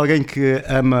para alguém que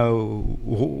ama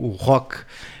o rock,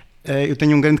 eu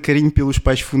tenho um grande carinho pelos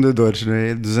pais fundadores, não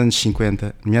é? Dos anos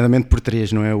 50, nomeadamente por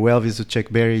 3, não é? O Elvis, o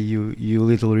Chuck Berry e o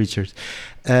Little Richard.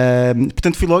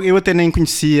 Portanto, fui logo. Eu até nem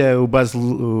conhecia o Baz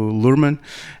Luhrmann,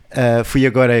 fui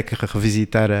agora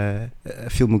revisitar a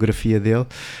filmografia dele.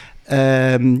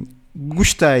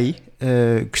 Gostei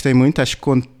muito, acho que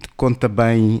conta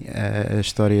bem a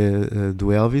história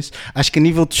do Elvis. Acho que a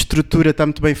nível de estrutura está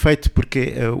muito bem feito,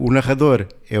 porque o narrador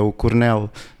é o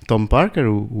coronel Tom Parker,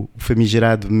 o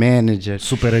famigerado manager, o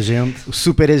super agente,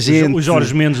 o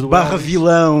Jorge Mendes do barra Elvis.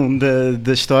 vilão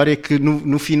da história, que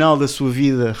no final da sua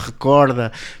vida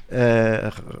recorda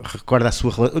a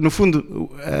sua relação. No fundo,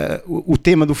 o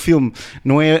tema do filme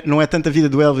não é tanto a vida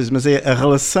do Elvis, mas é a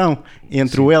relação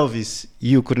entre o Elvis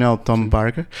e o coronel Tom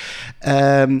Parker.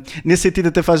 Nesse sentido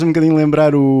até faz um bocadinho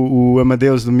lembrar o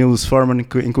Amadeus do Milos Forman,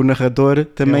 em que o narrador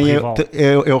também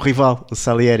é o rival, o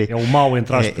Salieri. É o mau,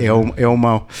 entre aspas. É o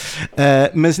mau.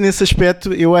 Mas nesse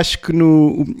aspecto eu acho que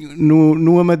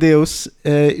no Amadeus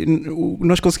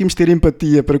nós conseguimos ter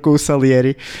empatia para com o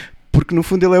Salieri, porque no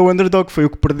fundo ele é o underdog, foi o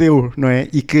que perdeu, não é?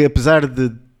 E que apesar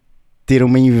de ter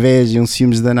uma inveja e um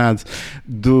ciúmes danado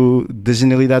da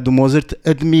genialidade do Mozart,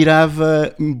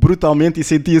 admirava brutalmente e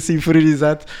sentia-se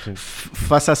inferiorizado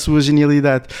face à sua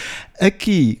genialidade.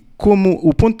 Aqui, como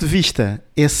o ponto de vista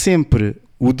é sempre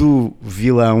o do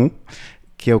vilão,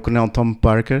 que é o coronel Tom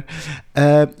Parker,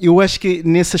 eu acho que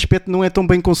nesse aspecto não é tão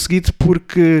bem conseguido,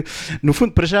 porque no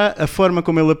fundo, para já, a forma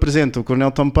como ele apresenta o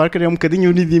coronel Tom Parker é um bocadinho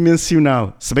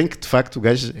unidimensional, se bem que de facto o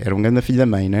gajo era um grande filho da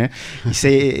mãe, não é? Isso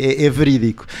é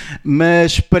verídico,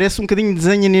 mas parece um bocadinho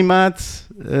desenho animado,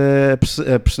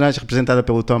 a personagem representada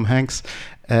pelo Tom Hanks,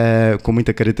 com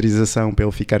muita caracterização para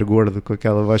ele ficar gordo com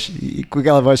aquela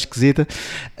voz esquisita.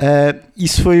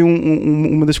 Isso foi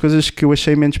uma das coisas que eu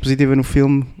achei menos positiva no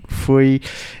filme, foi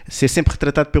ser sempre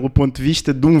retratado pelo ponto de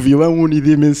vista de um vilão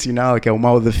unidimensional, que é o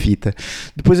mau da fita.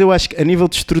 Depois eu acho que a nível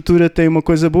de estrutura tem uma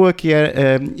coisa boa, que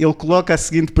é ele coloca a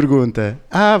seguinte pergunta: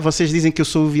 vocês dizem que eu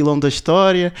sou o vilão da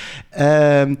história,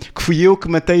 que fui eu que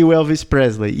matei o Elvis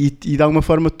Presley, e de alguma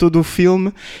forma todo o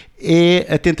filme é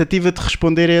a tentativa de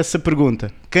responder a essa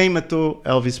pergunta: quem matou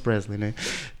Elvis Presley, né?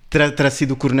 Terá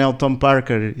sido o coronel Tom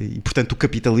Parker, e portanto o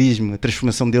capitalismo, a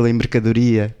transformação dele em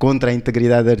mercadoria contra a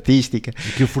integridade artística,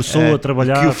 que o forçou a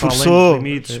trabalhar, que o forçou,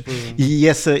 além dos limites. E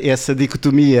essa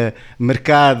dicotomia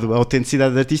mercado,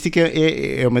 autenticidade artística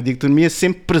é uma dicotomia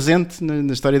sempre presente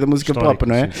na história da música pop,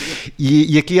 não é?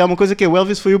 E aqui há uma coisa que é: o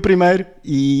Elvis foi o primeiro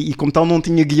e como tal não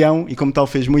tinha guião, e como tal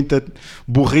fez muita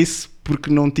burrice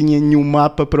porque não tinha nenhum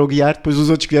mapa para o guiar. Depois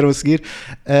os outros que vieram a seguir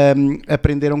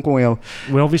aprenderam com ele.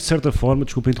 O Elvis, de certa forma,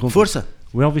 desculpa interromper. Força!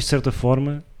 O Elvis, de certa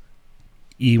forma,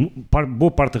 e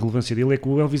boa parte da relevância dele é que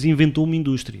o Elvis inventou uma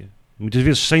indústria. Muitas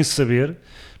vezes sem saber,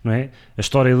 não é? A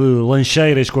história de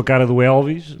lancheiras com a cara do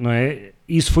Elvis, não é?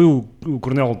 Isso foi o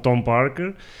coronel Tom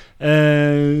Parker,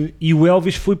 e o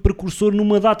Elvis foi precursor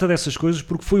numa data dessas coisas,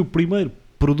 porque foi o primeiro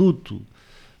produto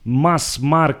mass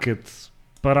market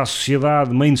para a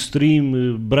sociedade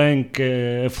mainstream, branca,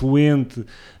 afluente,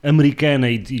 americana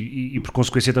e por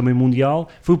consequência também mundial.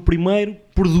 Foi o primeiro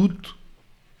produto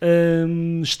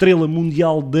estrela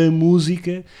mundial da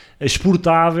música,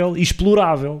 exportável e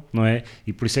explorável, não é?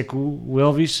 E por isso é que o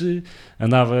Elvis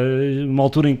andava numa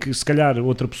altura em que se calhar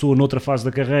outra pessoa noutra fase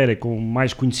da carreira com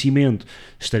mais conhecimento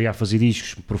estaria a fazer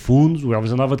discos profundos. O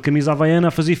Elvis andava de camisa havaiana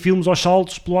a fazer filmes aos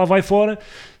saltos pelo Havaí fora,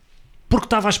 porque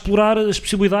estava a explorar as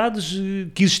possibilidades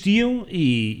que existiam,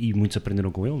 e muitos aprenderam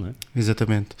com ele, não é?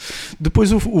 Exatamente.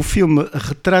 Depois o filme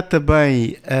retrata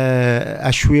bem,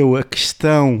 acho eu, a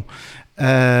questão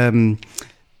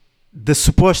da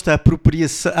suposta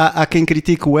apropriação. Há quem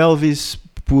critique o Elvis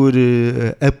por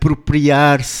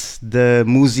apropriar-se da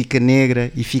música negra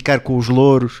e ficar com os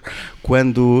louros,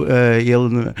 quando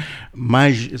ele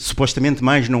supostamente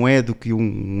mais não é do que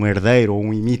um herdeiro ou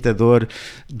um imitador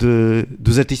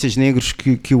dos artistas negros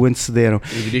que o antecederam.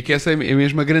 Eu diria que essa é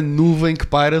mesmo a grande nuvem que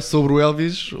paira sobre o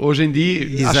Elvis hoje em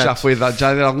dia. Acho que já foi dado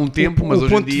já há algum tempo, mas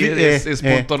hoje em dia esse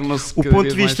ponto torna-se cada vez mais. O ponto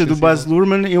de vista do Baz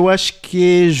Luhrmann, eu acho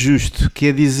que é justo, que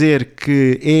é dizer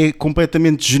que é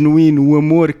completamente genuíno o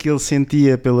amor que ele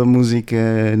sentia pela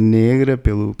música negra,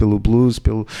 pelo blues,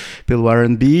 pelo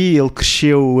R&B. Ele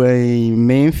cresceu em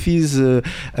Memphis,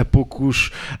 a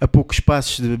poucos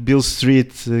passos de Beale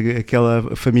Street,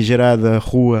 aquela famigerada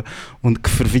rua onde que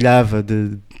fervilhava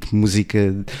de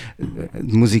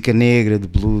música negra, de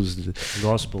blues, de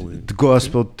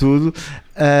gospel, de tudo.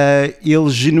 Ele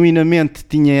genuinamente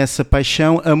tinha essa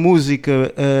paixão. A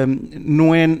música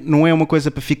não é uma coisa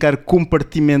para ficar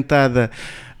compartimentada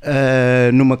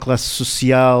numa classe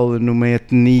social, numa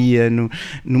etnia,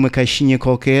 numa caixinha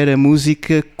qualquer. A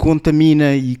música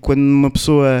contamina, e quando uma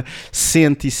pessoa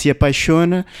sente e se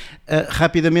apaixona,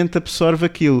 rapidamente absorve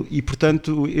aquilo, e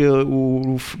portanto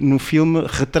no filme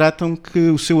retratam que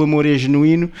o seu amor é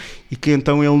genuíno e que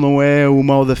então ele não é o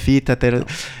mau da fita. Até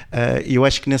eu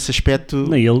acho que nesse aspecto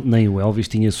nem o Elvis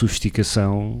tinha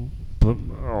sofisticação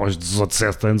aos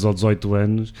 17 anos ou 18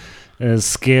 anos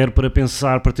sequer para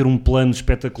pensar, para ter um plano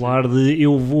espetacular de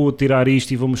eu vou tirar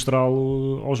isto e vou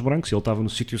mostrá-lo aos brancos. Ele estava no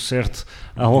sítio certo,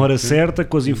 à hora certa,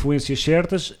 com as influências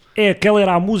certas. Aquela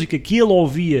era a música que ele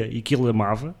ouvia e que ele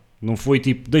amava. Não foi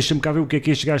tipo, deixa-me cá ver o que é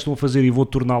que estes gajos estão a fazer e vou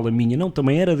torná-la minha. Não,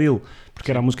 também era dele, porque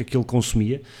era a música que ele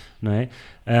consumia, não é?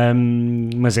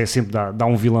 Mas é sempre, dá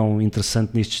um vilão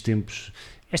interessante nestes tempos.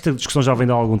 Esta discussão já vem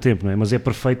de há algum tempo, não é? Mas é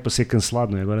perfeito para ser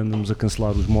cancelado, não é? Agora andamos a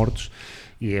cancelar os mortos.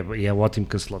 E é ótimo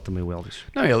cancelar também o Elvis.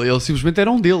 Não, ele simplesmente era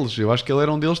um deles. Eu acho que ele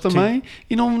era um deles também. Sim.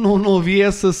 E não havia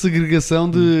essa segregação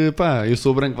de pá, eu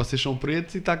sou branco, vocês são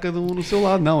pretos e está cada um no seu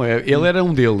lado. Não, ele era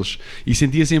um deles e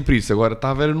sentia sempre isso. Agora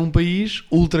estava num país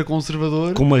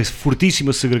ultraconservador, com uma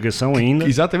fortíssima segregação ainda.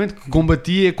 Exatamente, que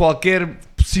combatia qualquer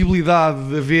possibilidade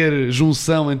de haver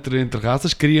junção entre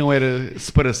raças. Queriam era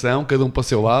separação, cada um para o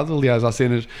seu lado. Aliás, há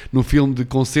cenas no filme de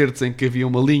concertos em que havia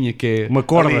uma linha que é uma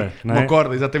corda, ali, não é? Uma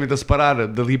corda exatamente a separar,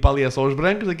 dali para ali é só os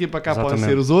brancos, daqui para cá podem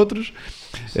ser os outros.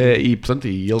 E portanto,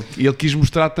 ele quis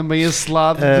mostrar também esse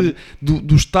lado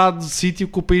do estado de sítio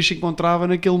que o país se encontrava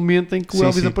naquele momento em que o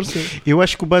Elvis apareceu. Eu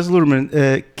acho que o Baz Luhrmann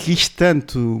quis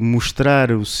tanto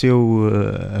mostrar o seu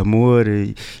amor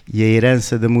e a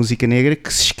herança da música negra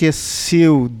que se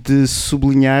esqueceu de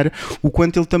sublinhar o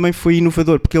quanto ele também foi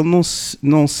inovador, porque ele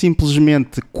não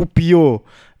simplesmente copiou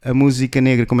a música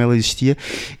negra como ela existia.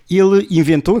 Ele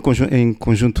inventou, em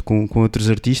conjunto com outros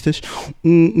artistas,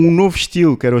 um novo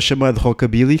estilo, que era o chamado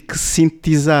rockabilly, que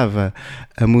sintetizava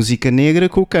a música negra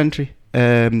com o country.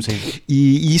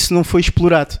 E isso não foi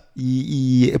explorado.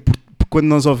 Quando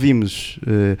nós ouvimos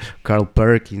Carl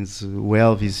Perkins, o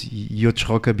Elvis e outros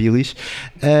rockabillys,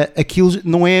 aquilo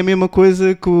não é a mesma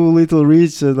coisa que o Little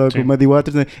Richard ou com o Muddy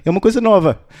Waters. É uma coisa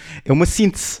nova, é uma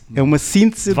síntese, uma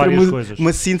síntese de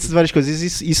várias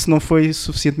coisas. Isso não foi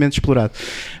suficientemente explorado.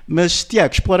 Mas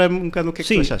Tiago, explora um bocado o que é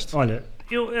que tu achaste. Olha,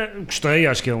 eu gostei,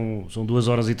 acho que são 2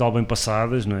 horas e tal bem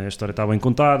passadas, não é? A história está bem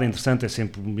contada, é interessante, é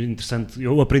sempre interessante.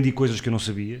 Eu aprendi coisas que eu não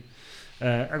sabia.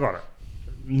 Agora,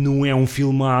 não é um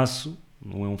filmaço.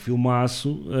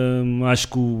 Acho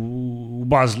que o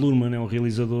Baz Luhrmann é um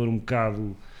realizador um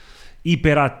bocado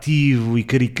hiperativo e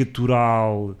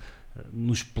caricatural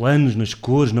nos planos, nas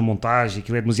cores, na montagem.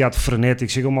 Aquilo é demasiado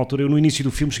frenético. Chega a uma altura, eu no início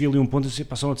do filme cheguei ali a um ponto e disse,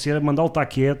 passam a dizer, mandá-lo estar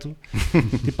quieto,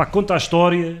 tipo, conta a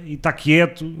história e está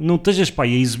quieto, não estejas a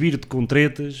exibir-te com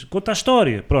tretas, conta a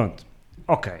história, pronto,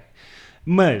 ok.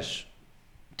 Mas,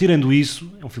 tirando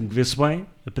isso, é um filme que vê-se bem,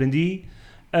 aprendi.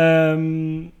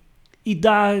 E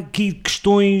dá aqui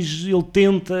questões, ele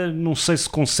tenta, não sei se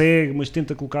consegue, mas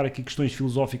tenta colocar aqui questões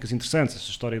filosóficas interessantes,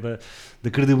 essa história da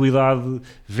credibilidade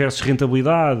versus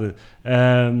rentabilidade,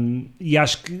 e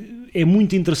acho que é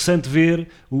muito interessante ver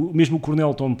mesmo o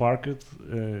Coronel Tom Parker,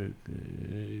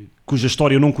 cuja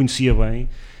história eu não conhecia bem.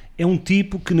 É um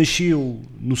tipo que nasceu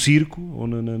no circo, ou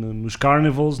nos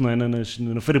carnivals, não é?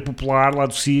 na feira popular lá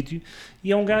do sítio,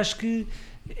 e é um gajo que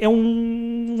é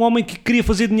um homem que queria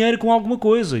fazer dinheiro com alguma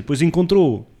coisa e depois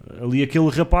encontrou ali aquele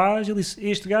rapaz e ele disse,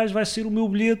 este gajo vai ser o meu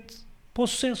bilhete para o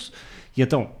sucesso. E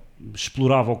então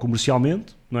explorava-o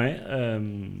comercialmente, não é?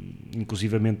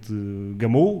 Inclusivamente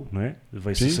gamou, não é?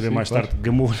 Veio-se a saber mais tarde que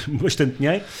gamou bastante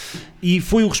dinheiro e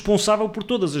foi o responsável por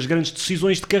todas as grandes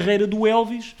decisões de carreira do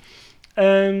Elvis.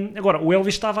 Agora, o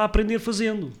Elvis estava a aprender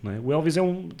fazendo, não é? O Elvis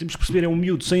temos que perceber, é um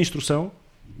miúdo sem instrução,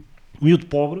 um miúdo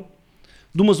pobre,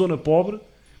 de uma zona pobre,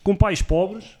 com pais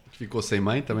pobres. Ficou sem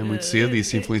mãe também muito cedo e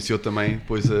isso influenciou também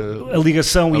depois a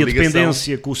ligação e a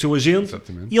dependência com o seu agente.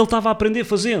 Exatamente. E ele estava a aprender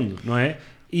fazendo, não é?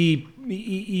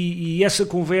 E essa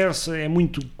conversa é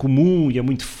muito comum e é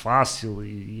muito fácil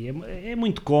e é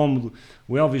muito cómodo.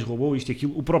 O Elvis roubou isto e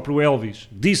aquilo. O próprio Elvis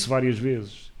disse várias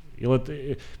vezes. Ele,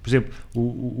 por exemplo,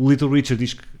 o Little Richard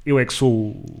diz que eu é que sou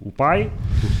o pai.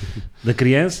 da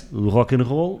criança, do rock and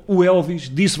roll. O Elvis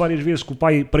disse várias vezes que o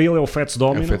pai, para ele, é o Fats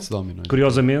Domino,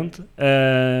 curiosamente.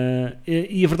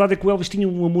 E a verdade é que o Elvis tinha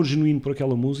um amor genuíno por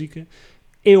aquela música.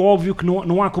 É óbvio que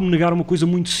não há como negar uma coisa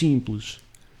muito simples.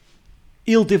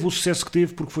 Ele teve o sucesso que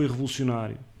teve porque foi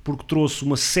revolucionário, porque trouxe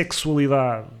uma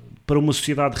sexualidade para uma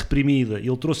sociedade reprimida.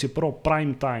 Ele trouxe-a para o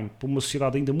prime time, para uma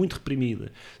sociedade ainda muito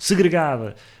reprimida,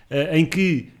 segregada, em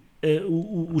que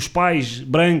os pais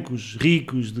brancos,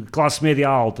 ricos, de classe média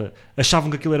alta, achavam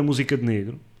que aquilo era música de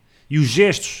negro, e os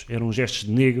gestos eram gestos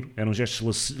de negro, eram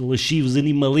gestos lascivos,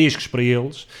 animalescos para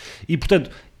eles, e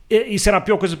portanto isso era a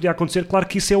pior coisa que podia acontecer. Claro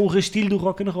que isso é o rastilho do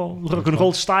rock and roll. O rock and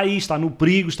roll está aí, está no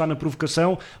perigo, está na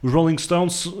provocação. Os Rolling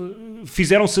Stones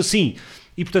fizeram-se assim,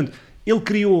 e portanto ele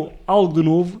criou algo de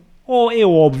novo. Ou é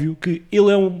óbvio que ele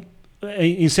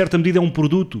em certa medida é um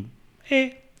produto.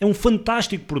 É um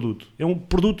fantástico produto. É um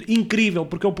produto incrível,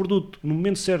 porque é um produto no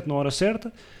momento certo, na hora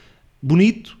certa,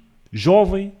 bonito,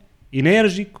 jovem,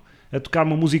 enérgico, a tocar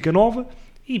uma música nova.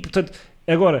 E portanto,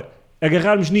 agora,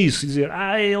 agarrarmos nisso e dizer,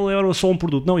 ele era só um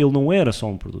produto. Não, ele não era só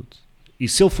um produto. E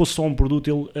se ele fosse só um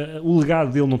produto, o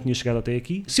legado dele não tinha chegado até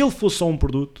aqui. Se ele fosse só um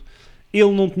produto,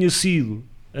 ele não tinha sido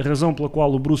a razão pela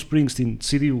qual o Bruce Springsteen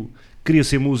queria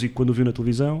ser músico quando o viu na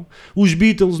televisão. Os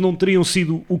Beatles não teriam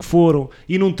sido o que foram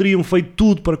e não teriam feito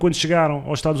tudo para, quando chegaram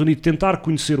aos Estados Unidos, tentar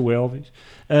conhecer o Elvis.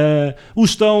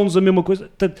 Os Stones, a mesma coisa.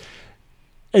 Portanto,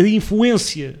 a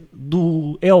influência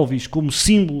do Elvis como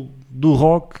símbolo do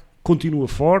rock continua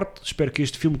forte. Espero que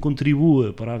este filme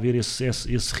contribua para haver esse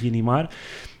reanimar.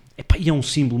 E é um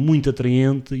símbolo muito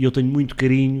atraente e eu tenho muito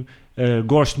carinho.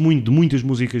 Gosto muito de muitas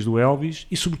músicas do Elvis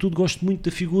e sobretudo gosto muito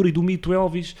da figura e do mito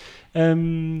Elvis.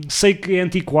 Sei que é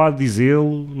antiquado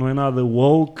dizê-lo, não é nada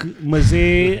woke, mas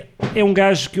é um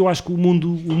gajo que eu acho que o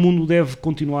mundo deve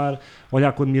continuar a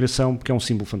olhar com admiração, porque é um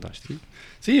símbolo fantástico.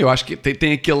 Sim, eu acho que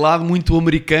tem aquele lado muito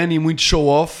americano e muito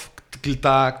show-off que lhe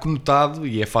está conotado,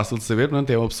 e é fácil de saber, não é?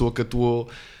 É uma pessoa que atuou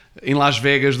em Las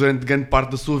Vegas durante grande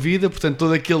parte da sua vida, portanto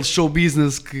todo aquele show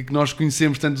business que nós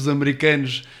conhecemos, tanto dos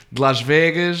americanos de Las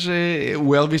Vegas,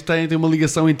 o Elvis tem uma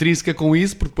ligação intrínseca com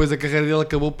isso, porque depois a carreira dele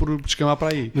acabou por descamar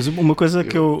para aí. Mas uma coisa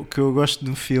que eu gosto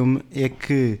do filme é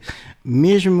que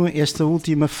mesmo esta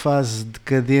última fase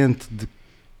decadente de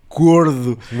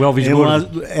gordo, o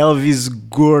Elvis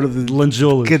gordo, de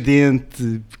lanjolas,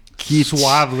 decadente,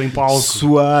 suado em palco,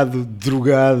 suado,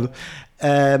 drogado,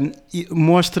 e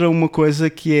mostra uma coisa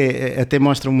que até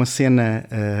mostra uma cena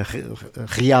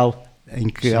real, em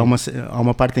que há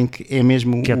uma parte em que é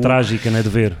mesmo... Que é trágica, não é de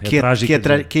ver?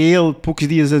 Que é ele, poucos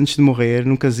dias antes de morrer,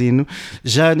 no casino,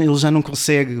 ele já não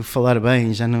consegue falar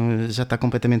bem, já está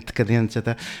completamente decadente,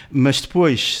 mas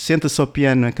depois senta-se ao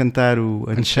piano a cantar o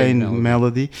Unchained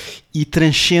Melody e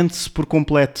transcende-se por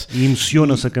completo. E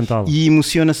emociona-se a cantá-lo.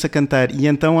 E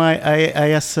então há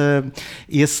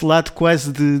esse lado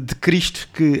quase de Cristo,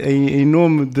 que em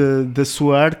nome da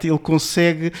sua arte ele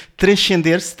consegue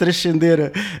transcender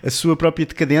a sua própria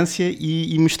decadência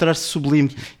e mostrar-se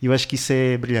sublime. E eu acho que isso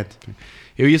é brilhante.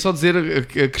 Eu ia só dizer,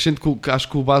 acrescento que acho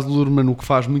que o Baz Luhrmann o que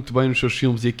faz muito bem nos seus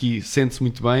filmes, e aqui sente-se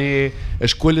muito bem, é a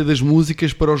escolha das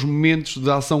músicas para os momentos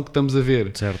de ação que estamos a ver.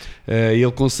 Certo.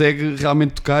 Ele consegue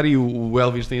realmente tocar, e o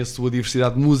Elvis tem a sua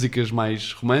diversidade de músicas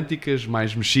mais românticas,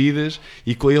 mais mexidas,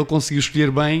 e ele conseguiu escolher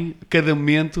bem cada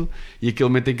momento, e aquele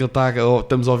momento em que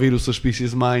estamos a ouvir o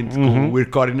Suspicious Mind com We're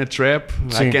Caught in a Trap,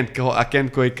 I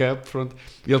can't wake up, pronto.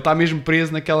 Ele está mesmo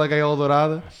preso naquela gaiola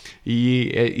dourada,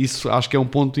 e isso acho que é um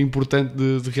ponto importante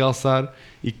de realçar,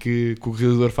 e que o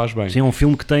realizador faz bem. Sim, é um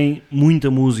filme que tem muita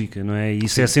música, não é? E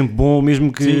isso é sempre bom,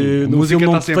 mesmo que no filme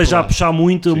não esteja a puxar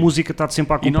muito, a música está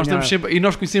sempre a acompanhar. E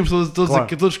nós conhecemos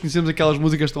todos conhecemos aquelas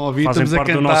músicas que estão a ouvir, fazem estamos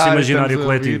parte a cantar, do nosso imaginário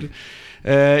coletivo.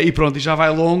 E pronto, e já vai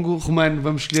longo. Romano,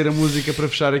 vamos escolher a música para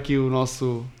fechar aqui o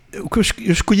nosso... Eu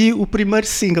escolhi o primeiro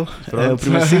single. O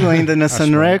primeiro single ainda na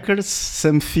Sun Records,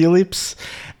 Sam Phillips,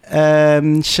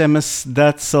 chama-se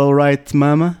That's Alright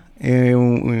Mama.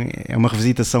 É uma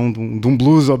revisitação de um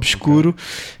blues obscuro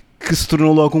que se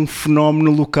tornou logo um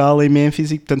fenómeno local em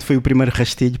Memphis, e portanto foi o primeiro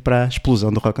rastilho para a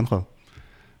explosão do rock and roll.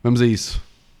 Vamos a isso.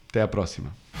 Até à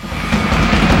próxima.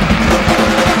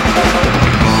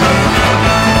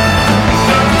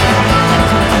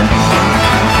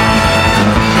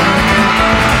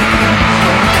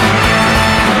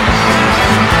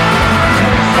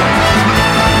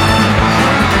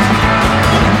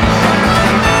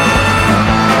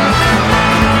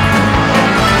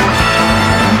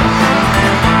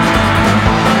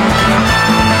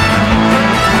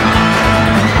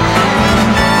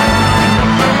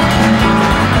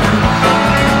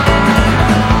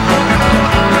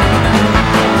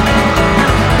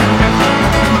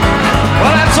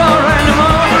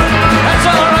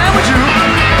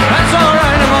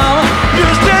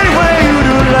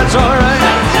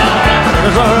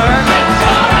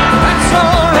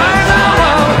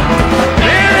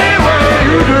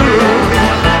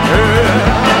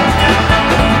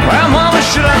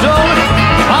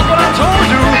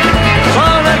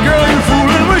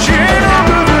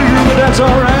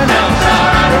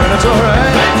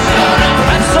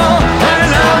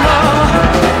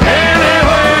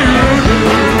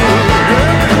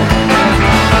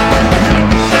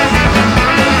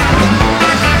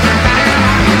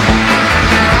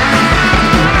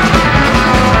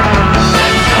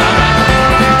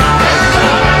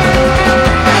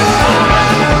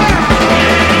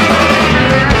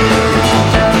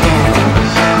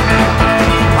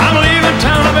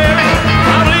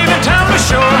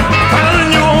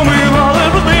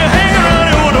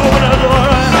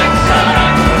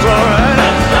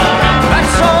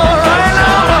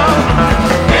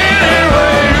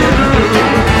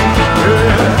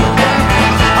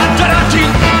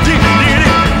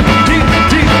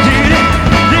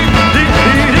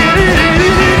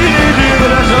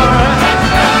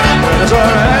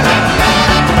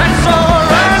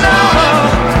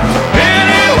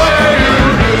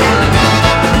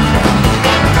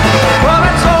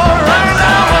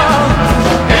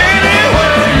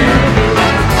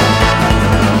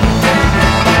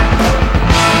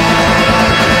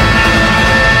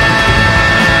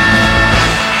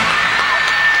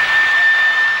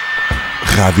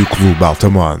 Rádio Clube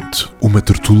Altamonte, uma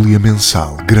tertúlia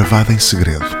mensal gravada em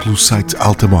segredo pelo site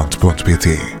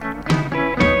altamonte.pt.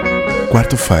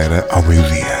 Quarta-feira ao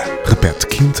meio-dia. Repete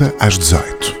quinta às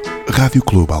 18. Rádio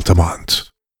Clube Altamonte.